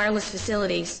sort of wireless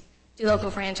facilities to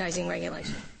local franchising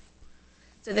regulation.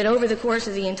 So that over the course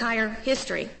of the entire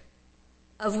history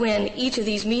of when each of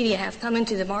these media have come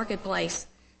into the marketplace,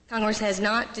 Congress has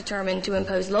not determined to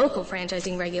impose local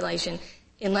franchising regulation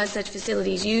unless such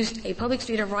facilities used a public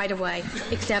street or right-of-way,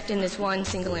 except in this one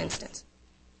single instance.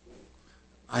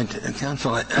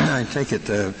 Counsel, I take it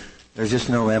there's just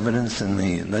no evidence in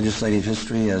the legislative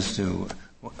history as to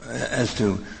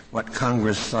what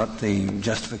Congress thought the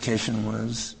justification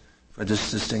was for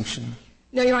this distinction?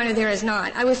 No, Your Honor, there is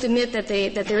not. I would submit that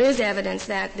there is evidence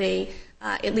that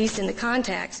at least in the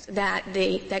context,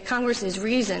 that Congress's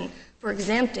reason for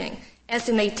exempting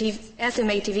SMA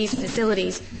TV's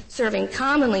facilities serving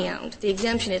commonly owned, the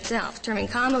exemption itself, terming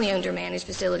commonly owned or managed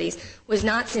facilities, was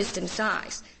not system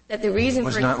size. That the reason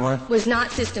was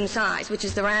not system size, which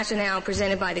is the rationale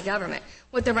presented by the government.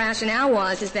 What the rationale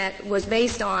was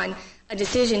based on a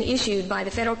decision issued by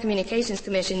the Federal Communications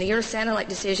Commission, the Earth Satellite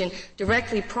decision,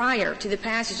 directly prior to the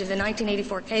passage of the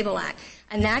 1984 Cable Act.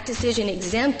 And that decision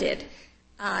exempted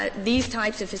these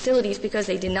types of facilities because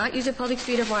they did not use a public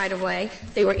street or right-of-way.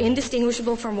 They were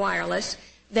indistinguishable from wireless.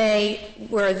 They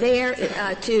were there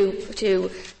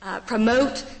to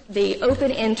promote the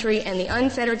open entry and the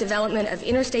unfettered development of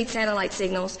interstate satellite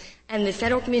signals, and the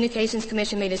Federal Communications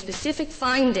Commission made a specific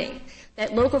finding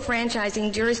that local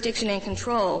franchising jurisdiction and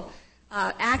control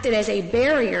acted as a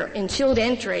barrier in chilled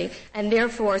entry and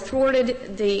therefore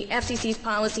thwarted the FCC's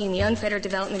policy in the unfettered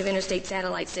development of interstate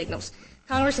satellite signals.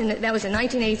 Congress, that was a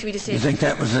 1983 decision. You think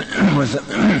that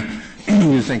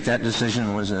you think that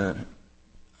decision was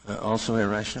also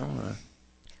irrational? Or?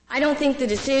 I don't think the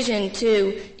decision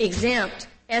to exempt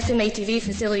SMA TV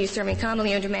facilities serving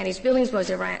commonly owned or managed buildings was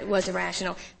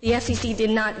irrational. The FCC did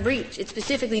not reach, it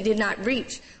specifically did not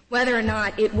reach whether or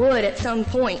not it would at some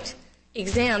point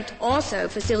exempt also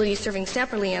facilities serving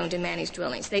separately owned and managed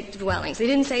dwellings. They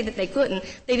didn't say that they couldn't,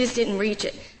 they just didn't reach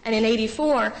it. And in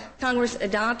 84, Congress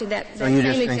adopted that same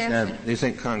exemption. Do you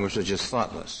think Congress was just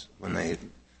thoughtless when they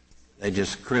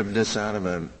just cribbed this out of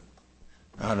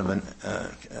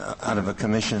a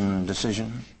commission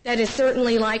decision? That is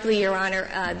certainly likely, Your Honor.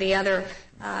 The other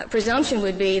presumption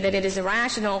would be that it is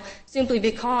irrational simply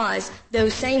because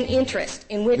those same interests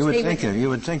in which you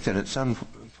would think that at some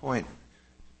point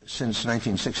since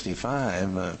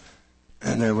 1965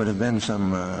 there would have been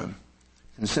some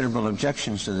considerable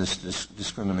objections to this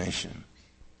discrimination.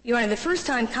 Your Honor, the first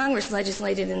time Congress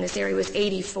legislated in this area was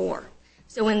 84.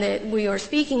 So when we are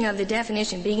speaking of the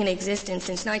definition being in existence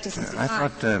since 1965. I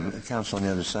thought counsel on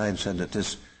the other side said that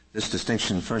this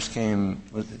distinction first came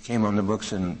on the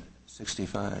books in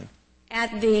 65.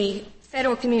 At the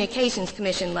Federal Communications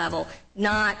Commission level,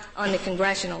 not on the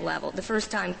congressional level. The first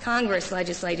time Congress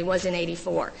legislated was in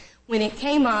 84. When it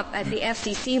came up at the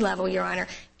FCC level, Your Honor,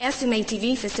 SMA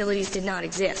TV facilities did not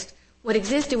exist. What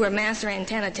existed were master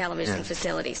antenna television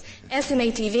facilities.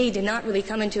 SMA TV did not really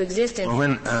come into existence. Well,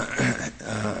 when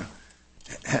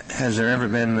has there ever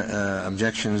been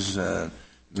objections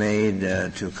made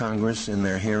to Congress in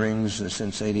their hearings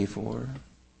since '84?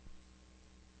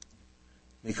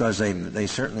 Because they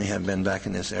certainly have been back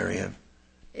in this area.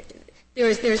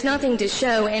 There's nothing to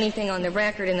show anything on the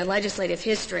record in the legislative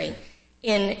history.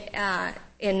 In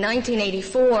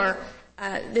 1984,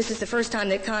 this is the first time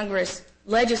that Congress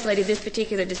legislated this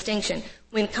particular distinction.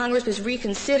 When Congress was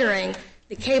reconsidering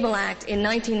the Cable Act in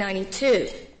 1992,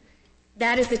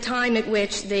 that is the time at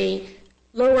which the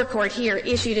lower court here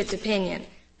issued its opinion.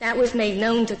 That was made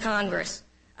known to Congress.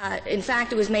 In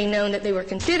fact, it was made known that they were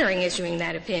considering issuing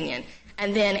that opinion.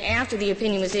 And then after the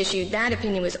opinion was issued, that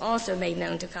opinion was also made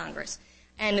known to Congress.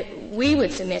 And we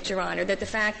would submit, Your Honor, that the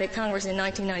fact that Congress in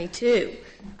 1992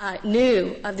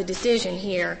 knew of the decision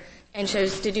here and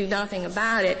chose to do nothing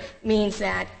about it means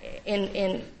that,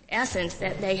 in essence,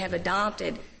 that they have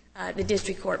adopted the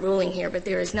district court ruling here. But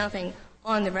there is nothing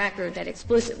on the record that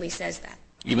explicitly says that.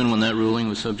 Even when that ruling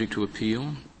was subject to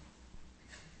appeal?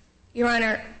 Your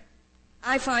Honor,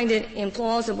 I find it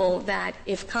implausible that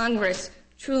if Congress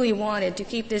truly wanted to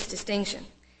keep this distinction,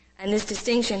 and this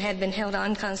distinction had been held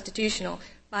unconstitutional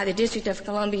by the District of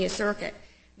Columbia Circuit,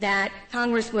 that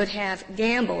Congress would have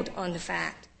gambled on the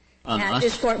fact that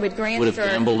this court would grant would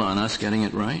have gambled on us getting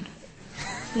it right?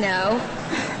 No.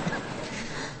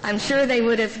 I'm sure they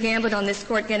would have gambled on this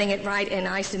court getting it right, and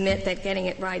I submit that getting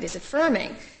it right is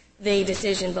affirming the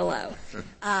decision below.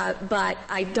 But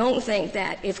I don't think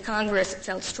that if Congress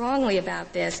felt strongly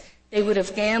about this, they would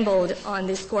have gambled on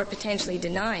this court potentially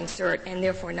denying cert and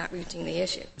therefore not reaching the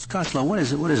issue. Ms. Koslow, what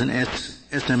does an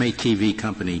SMA TV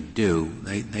company do?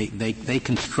 They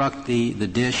construct the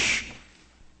dish,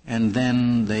 and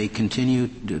then they continue.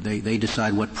 They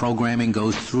decide what programming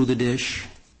goes through the dish.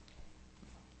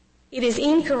 It is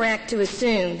incorrect to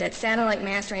assume that satellite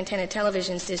master antenna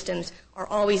television systems are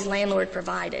always landlord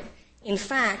provided. In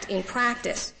fact, in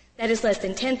practice, that is less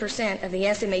than 10% of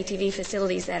the SMA TV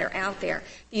facilities that are out there.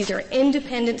 These are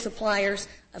independent suppliers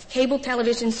of cable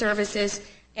television services,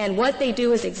 and what they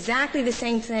do is exactly the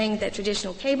same thing that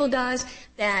traditional cable does,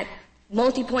 that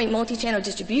multi-point, multi-channel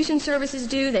distribution services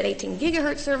do, that 18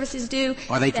 gigahertz services do.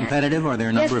 Are they competitive? Are there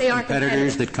a number of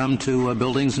competitors that come to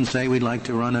buildings and say, we'd like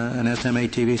to run an SMA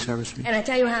TV service? And I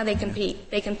tell you how they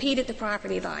compete. They compete at the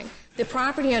property line. The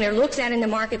property owner looks at it in the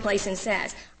marketplace and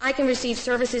says, I can receive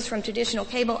services from traditional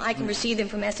cable, I can receive them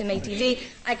from SMA TV,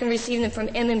 I can receive them from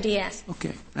MMDS.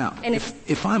 Okay. Now,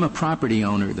 if I'm a property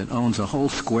owner that owns a whole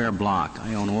square block,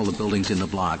 I own all the buildings in the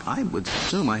block, I would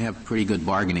assume I have pretty good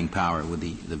bargaining power with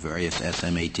the various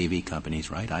SMA TV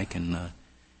companies, right? I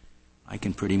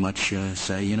can pretty much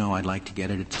say, I'd like to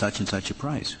get it at such and such a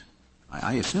price.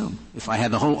 I assume. If I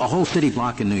had a whole city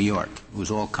block in New York, it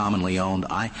was all commonly owned,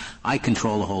 I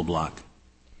control the whole block.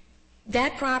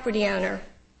 That property owner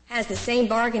has the same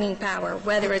bargaining power,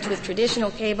 whether it's with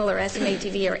traditional cable or SMA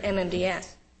TV or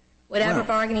MMDS. Whatever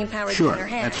bargaining power the owner has.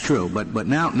 Sure, that's true. But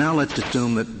now let's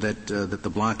assume that the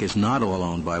block is not all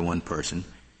owned by one person.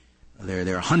 There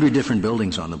are 100 different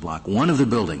buildings on the block. One of the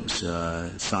buildings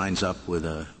signs up with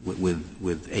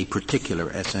a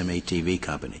particular SMA TV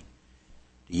company.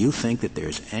 Do you think that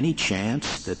there's any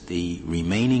chance that the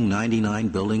remaining 99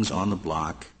 buildings on the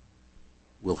block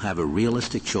will have a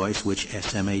realistic choice which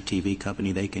SMA TV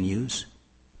company they can use?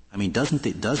 I mean, doesn't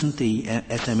the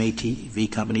SMA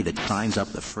TV company that signs up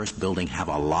the first building have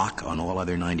a lock on all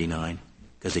other 99?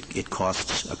 Because it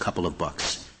costs a couple of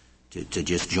bucks to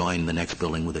just join the next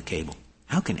building with a cable.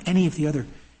 How can any of the other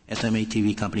SMA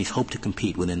TV companies hope to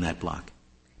compete within that block?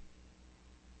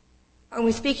 Are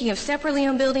we speaking of separately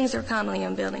owned buildings or commonly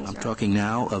owned buildings? I'm talking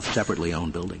now of separately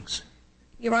owned buildings.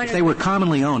 Your Honor, if they were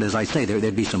commonly owned, as I say,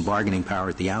 there'd be some bargaining power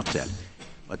at the outset.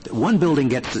 But one building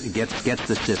gets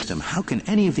the system. How can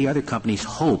any of the other companies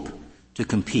hope to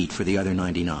compete for the other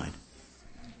 99?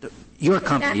 Your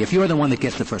company, if you're the one that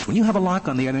gets the first one, you have a lock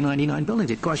on the other 99 buildings.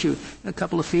 It costs you a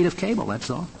couple of feet of cable, that's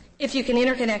all. If you can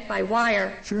interconnect by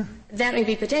wire, sure, that may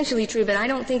be potentially true, but I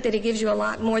don't think that it gives you a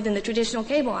lot more than the traditional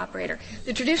cable operator.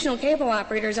 The traditional cable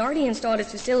operator has already installed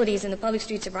its facilities in the public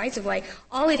streets of rights-of-way.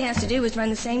 All it has to do is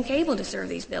run the same cable to serve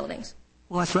these buildings.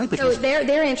 Well, that's right. But so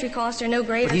their entry costs are no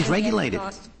greater than the entry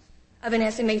costs of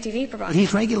an SMA TV provider. But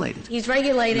he's regulated. He's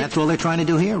regulated. And that's all they're trying to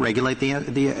do here, regulate the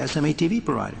SMA TV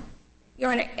provider.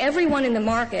 Your Honor, everyone in the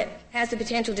market has the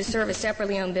potential to serve a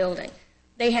separately owned building.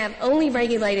 They have only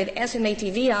regulated SMA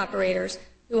TV operators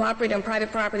who operate on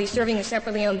private property serving a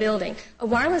separately owned building. A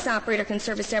wireless operator can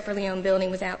serve a separately owned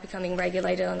building without becoming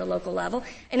regulated on the local level.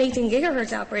 An 18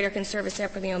 gigahertz operator can serve a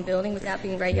separately owned building without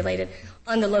being regulated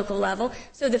on the local level.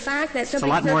 So the fact that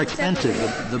somebody... It's a lot more expensive.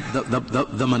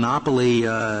 The monopoly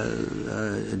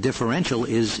differential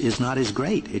is not as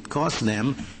great. It costs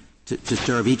them to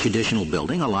serve each additional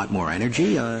building a lot more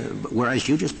energy, whereas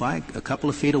you just buy a couple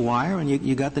of feet of wire and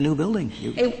you got the new building.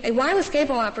 A wireless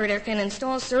cable operator can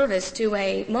install service to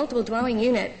a multiple dwelling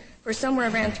unit for somewhere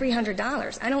around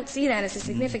 $300. I don't see that as a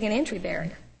significant entry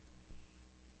barrier.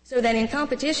 So that in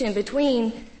competition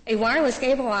between a wireless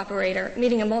cable operator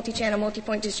meeting a multi-channel,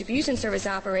 multi-point distribution service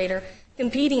operator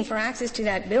competing for access to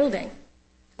that building.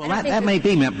 Well, that may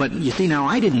be, but you see, now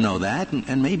I didn't know that,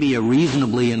 and maybe a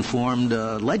reasonably informed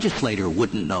legislator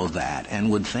wouldn't know that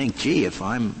and would think, gee, if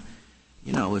I'm,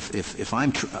 if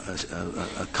I'm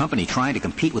a company trying to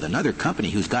compete with another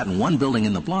company who's gotten one building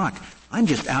in the block, I'm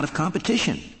just out of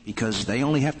competition because they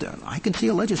only have to. I can see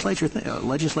a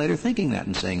legislator thinking that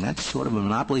and saying that's sort of a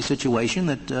monopoly situation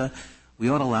that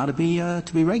we ought to allow to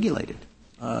be regulated.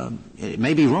 It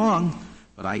may be wrong.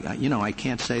 But I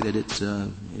can't say that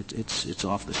it's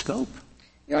off the scope.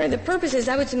 Your Honor,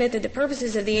 I would submit that the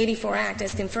purposes of the 84 Act,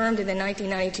 as confirmed in the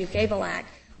 1992 Cable Act,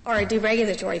 are a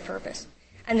deregulatory purpose,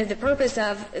 and that the purpose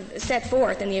of set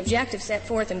forth and the objective set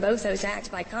forth in both those acts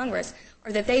by Congress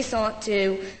are that they sought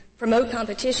to promote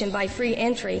competition by free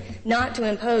entry, not to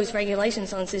impose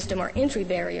regulations on system or entry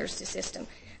barriers to system.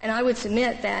 And I would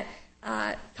submit that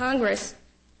Congress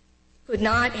could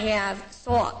not have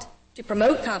sought to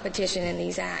promote competition in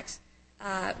these acts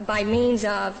by means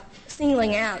of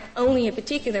singling out only a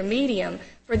particular medium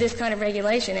for this kind of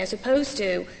regulation, as opposed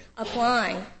to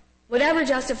applying whatever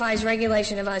justifies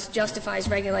regulation of us justifies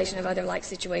regulation of other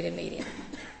like-situated media.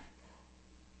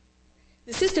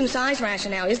 The system size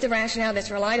rationale is the rationale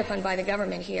that's relied upon by the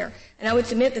government here, and I would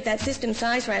submit that system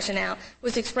size rationale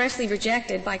was expressly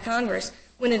rejected by Congress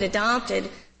when it adopted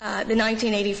the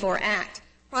 1984 Act.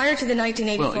 Prior to the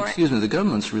 1984 Well, excuse me, the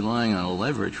government's relying on a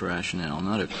leverage rationale,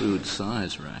 not a crude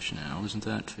size rationale. Isn't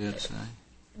that fair to say?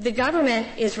 The government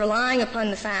is relying upon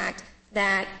the fact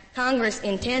that Congress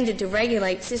intended to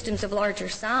regulate systems of larger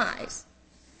size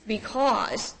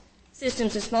because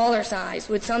systems of smaller size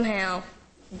would somehow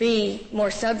be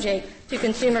more subject to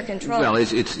consumer control. Well,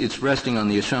 it's resting on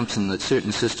the assumption that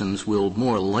certain systems will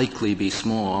more likely be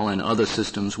small and other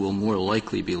systems will more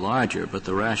likely be larger, but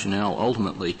the rationale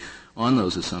ultimately on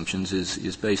those assumptions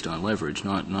is based on leverage,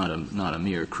 not a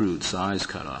mere crude size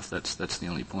cutoff. That's the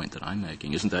only point that I'm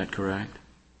making. Isn't that correct?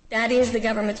 That is the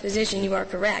government's position. You are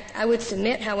correct. I would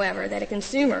submit, however, that a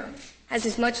consumer has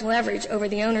as much leverage over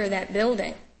the owner of that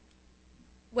building,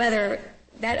 whether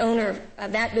that owner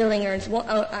of that building earns one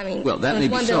building or three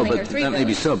buildings. That may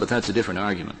be so, but that's a different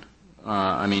argument.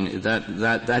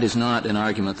 That is not an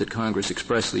argument that Congress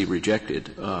expressly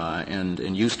rejected,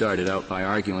 and you started out by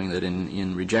arguing that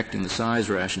in rejecting the size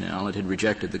rationale, it had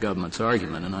rejected the government's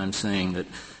argument, and I'm saying that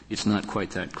it's not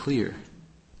quite that clear.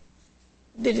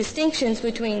 The distinctions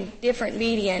between different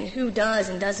media and who does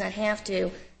and does not have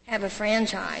to have a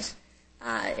franchise,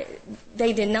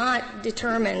 they did not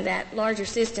determine that larger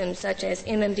systems such as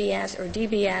MMDS or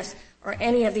DBS or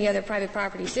any of the other private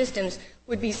property systems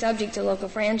would be subject to local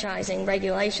franchising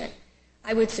regulation.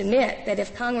 I would submit that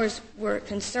if Congress were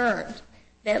concerned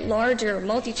that larger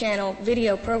multi-channel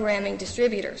video programming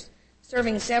distributors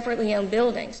serving separately owned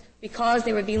buildings, because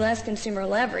there would be less consumer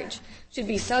leverage, should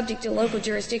be subject to local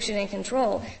jurisdiction and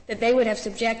control, that they would have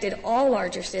subjected all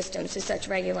larger systems to such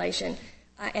regulation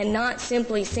and not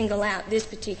simply single out this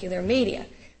particular media.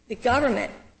 The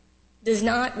government does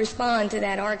not respond to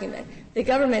that argument. The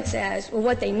government says, well,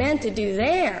 what they meant to do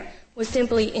there was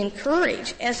simply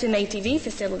encourage SMA TV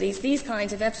facilities, these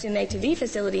kinds of SMA TV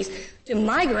facilities, to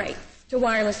migrate to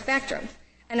wireless spectrum.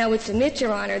 And I would submit,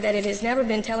 Your Honor, that it has never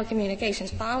been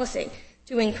telecommunications policy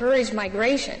to encourage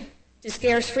migration to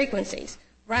scarce frequencies.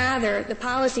 Rather, the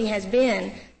policy has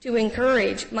been to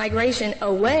encourage migration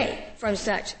away from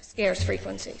such scarce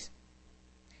frequencies.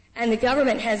 And the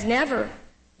government has never,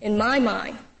 in my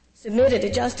mind, submitted a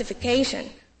justification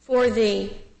for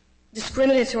the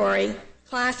discriminatory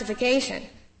classification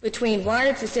between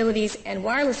wired facilities and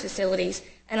wireless facilities,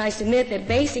 and I submit that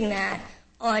basing that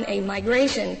on a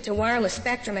migration to wireless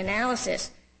spectrum analysis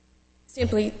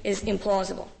simply is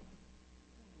implausible.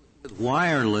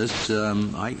 Wireless,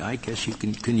 I guess you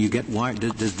can you get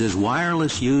does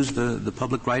wireless use the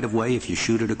public right of way if you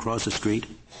shoot it across the street?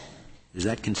 Is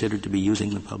that considered to be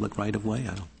using the public right of way?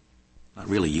 Not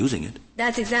really using it.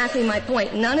 That's exactly my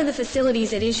point. None of the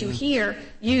facilities at issue here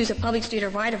use a public street or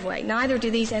right of way. Neither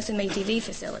do these SMA TV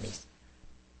facilities.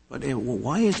 But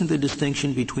why isn't the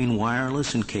distinction between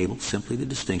wireless and cable simply the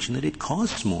distinction that it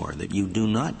costs more, that you do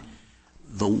not,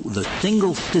 the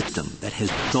single system that has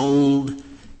sold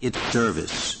its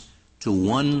service to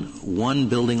one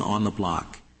building on the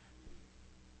block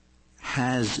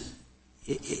has,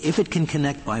 if it can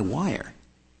connect by wire,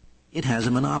 it has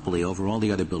a monopoly over all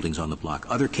the other buildings on the block.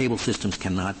 Other cable systems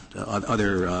cannot,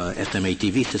 other SMA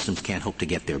TV systems can't hope to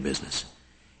get their business.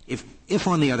 If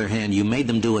on the other hand you made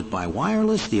them do it by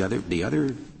wireless, the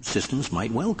other systems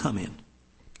might well come in.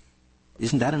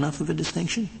 Isn't that enough of a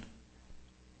distinction?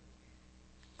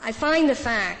 I find the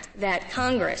fact that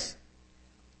Congress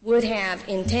would have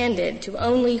intended to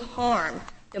only harm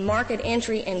the market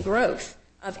entry and growth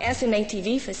of SMA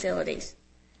TV facilities,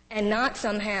 and not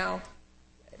somehow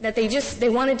that they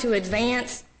wanted to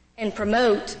advance and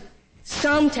promote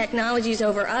some technologies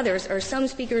over others or some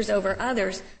speakers over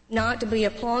others, not to be a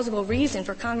plausible reason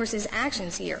for Congress's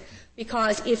actions here.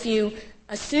 Because if you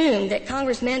assume that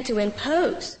Congress meant to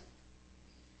impose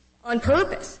on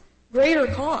purpose greater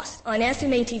costs on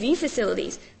SMA TV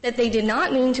facilities that they did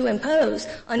not mean to impose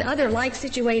on other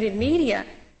like-situated media,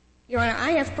 Your Honor,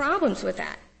 I have problems with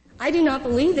that. I do not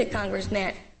believe that Congress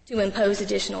meant to impose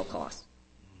additional costs.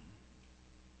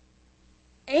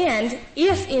 And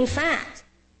if, in fact,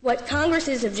 what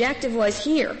Congress's objective was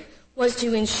here was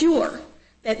to ensure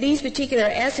that these particular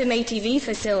SMA TV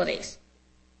facilities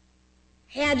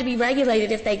had to be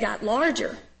regulated if they got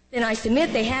larger, then I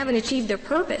submit they haven't achieved their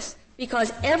purpose,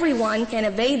 because everyone can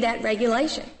evade that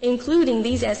regulation, including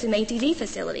these SMA TV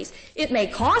facilities. It may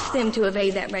cost them to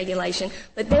evade that regulation,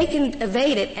 but they can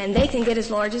evade it and they can get as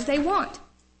large as they want.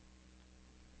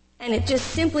 And it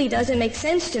just simply doesn't make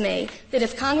sense to me that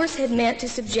if Congress had meant to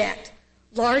subject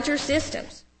larger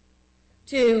systems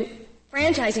to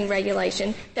franchising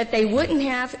regulation, that they wouldn't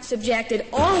have subjected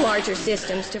all larger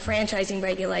systems to franchising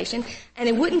regulation, and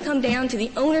it wouldn't come down to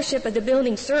the ownership of the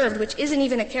building served, which isn't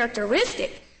even a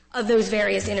characteristic of those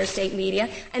various interstate media,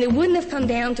 and it wouldn't have come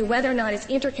down to whether or not it's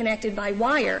interconnected by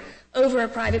wire over a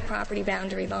private property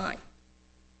boundary line.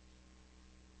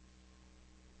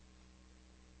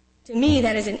 To me,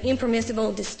 that is an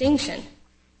impermissible distinction,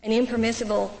 an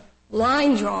impermissible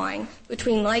line drawing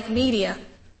between like media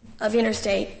of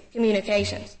interstate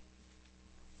communications.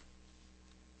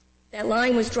 That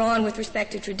line was drawn with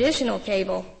respect to traditional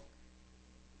cable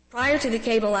prior to the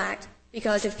Cable Act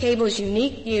because of cable's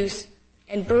unique use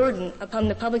and burden upon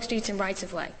the public streets and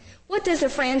rights-of-way. What does a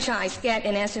franchise get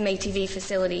in SMA TV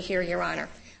facility here, Your Honor?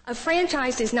 A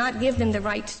franchise does not give them the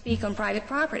right to speak on private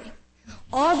property.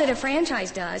 All that a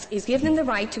franchise does is give them the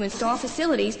right to install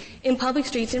facilities in public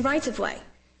streets and rights-of-way.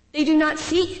 They do not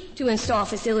seek to install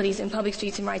facilities in public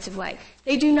streets and rights-of-way.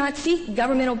 They do not seek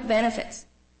governmental benefits.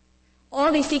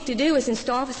 All they seek to do is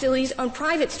install facilities on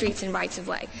private streets and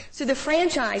rights-of-way. So the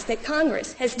franchise that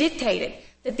Congress has dictated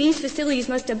that these facilities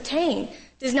must obtain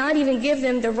does not even give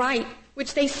them the right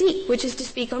which they seek, which is to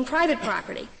speak on private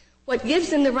property. What gives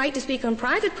them the right to speak on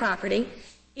private property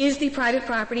is the private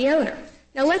property owner.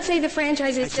 Now, let's say the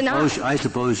franchise is denied. I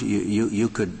suppose you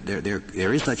could.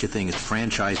 There is such a thing as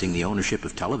franchising the ownership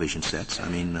of television sets. I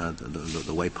mean,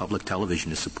 the way public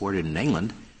television is supported in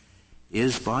England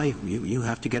is by you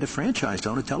have to get a franchise to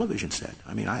own a television set.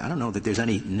 I mean, I don't know that there's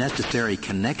any necessary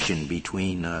connection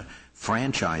between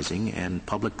franchising and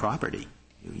public property.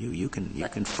 You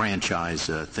can franchise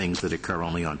things that occur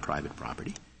only on private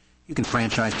property. You can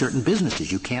franchise certain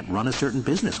businesses. You can't run a certain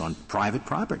business on private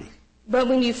property. But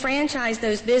when you franchise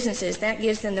those businesses, that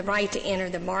gives them the right to enter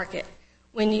the market.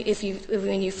 When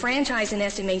you franchise an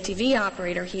SMA TV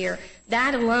operator here,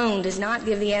 that alone does not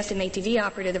give the SMA TV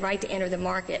operator the right to enter the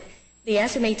market. The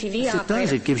SMA TV yes, operator. It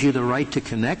does. It gives you the right to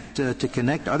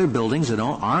connect other buildings that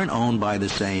aren't owned by the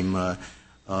same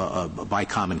by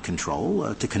common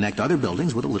control, to connect other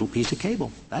buildings with a little piece of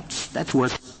cable. That's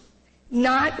worth.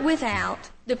 Not without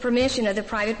the permission of the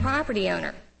private property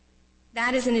owner.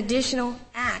 That is an additional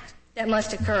act that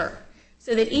must occur.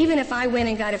 So that even if I went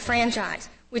and got a franchise,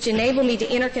 which enabled me to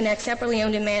interconnect separately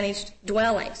owned and managed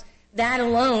dwellings, that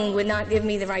alone would not give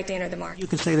me the right to enter the market. You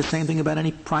can say the same thing about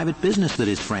any private business that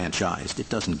is franchised. It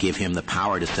doesn't give him the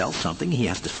power to sell something. He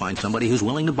has to find somebody who's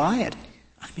willing to buy it.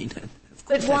 I mean, of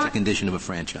course that's a condition of a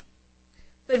franchise.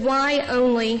 But why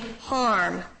only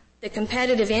harm the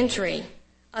competitive entry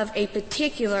of a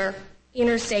particular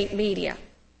interstate media?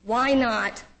 Why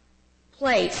not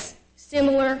place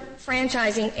similar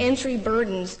franchising entry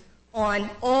burdens on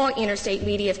all interstate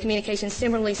media of communications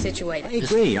similarly situated? I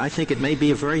agree. I think it may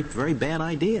be a very, very bad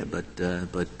idea, but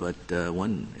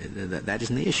one that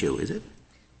isn't the issue, is it?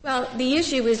 Well, the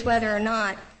issue is whether or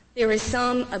not there is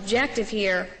some objective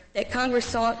here that Congress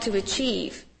sought to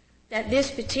achieve that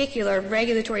this particular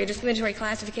regulatory or discriminatory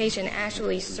classification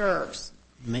actually serves.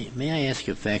 May I ask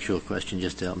you a factual question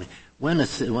just to help me? When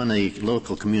a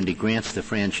local community grants the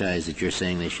franchise that you're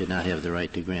saying they should not have the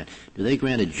right to grant, do they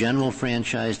grant a general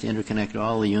franchise to interconnect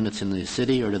all the units in the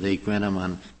city, or do they grant them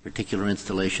on particular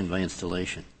installation by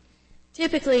installation?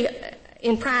 Typically,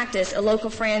 in practice, a local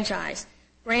franchise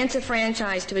grants a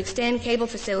franchise to extend cable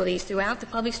facilities throughout the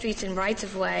public streets and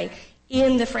rights-of-way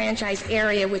in the franchise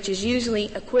area, which is usually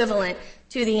equivalent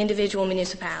to the individual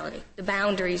municipality, the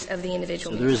boundaries of the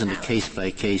individual municipality. So there isn't a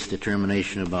case-by-case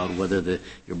determination about whether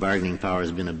your bargaining power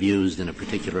has been abused in a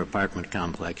particular apartment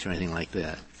complex or anything like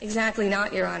that? Exactly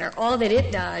not, Your Honor. All that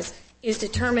it does is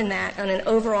determine that on an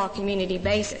overall community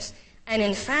basis. And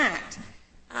in fact,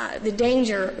 the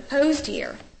danger posed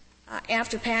here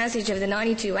after passage of the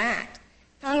 92 Act,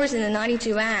 Congress in the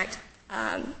 92 Act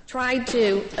tried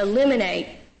to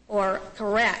eliminate or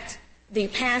correct the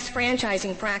past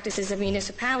franchising practices of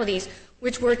municipalities,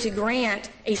 which were to grant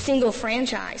a single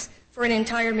franchise for an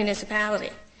entire municipality.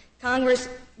 Congress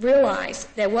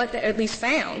realized that at least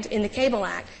found in the Cable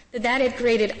Act, that had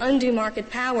created undue market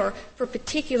power for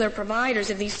particular providers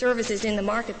of these services in the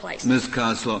marketplace. Ms.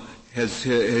 Koslow,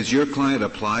 has your client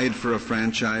applied for a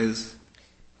franchise?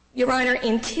 Your Honor,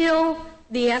 until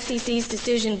the FCC's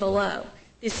decision below,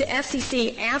 the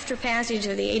FCC, after passage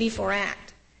of the 84 Act,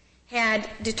 had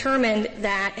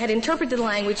interpreted the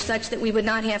language such that we would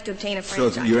not have to obtain a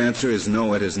franchise. So your answer is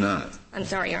no, it is not. I'm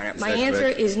sorry, Your Honor. My answer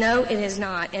is no, it is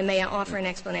not, and may I offer an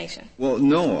explanation? Well,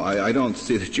 no, I don't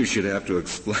see that you should have to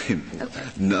explain. Okay.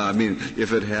 No, I mean,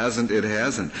 if it hasn't, it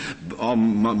hasn't.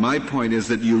 My point is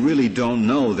that you really don't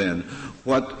know then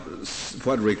what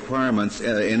requirements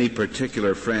any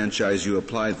particular franchise you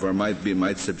applied for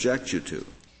might subject you to.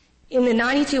 In the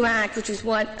 92 Act, which is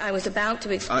what I was about to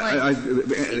explain.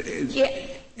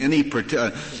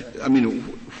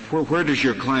 Where does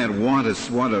your client want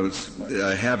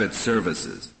to have its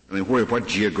services? I mean, what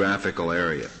geographical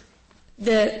area?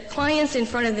 The clients in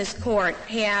front of this court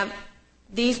have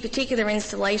these particular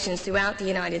installations throughout the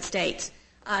United States.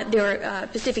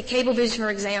 Pacific Cablevision,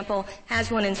 for example,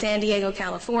 has one in San Diego,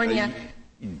 California.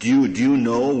 Do you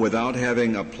know, without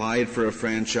having applied for a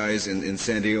franchise in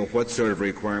San Diego, what sort of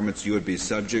requirements you would be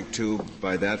subject to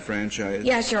by that franchise?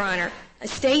 Yes, Your Honor. A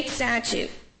state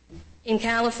statute in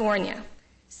California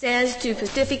says to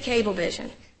Pacific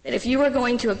Cablevision that if you are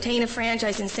going to obtain a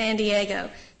franchise in San Diego,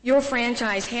 your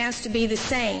franchise has to be the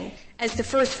same as the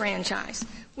first franchise,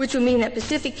 which would mean that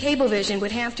Pacific Cablevision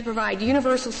would have to provide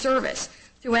universal service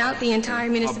throughout the entire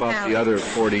municipality. How about the other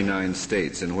 49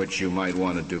 states in which you might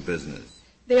want to do business?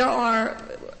 There are,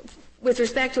 with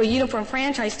respect to a uniform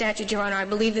franchise statute, Your Honor, I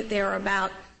believe that there are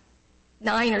about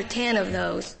 9 or 10 of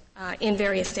those in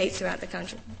various states throughout the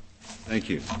country. Thank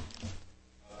you.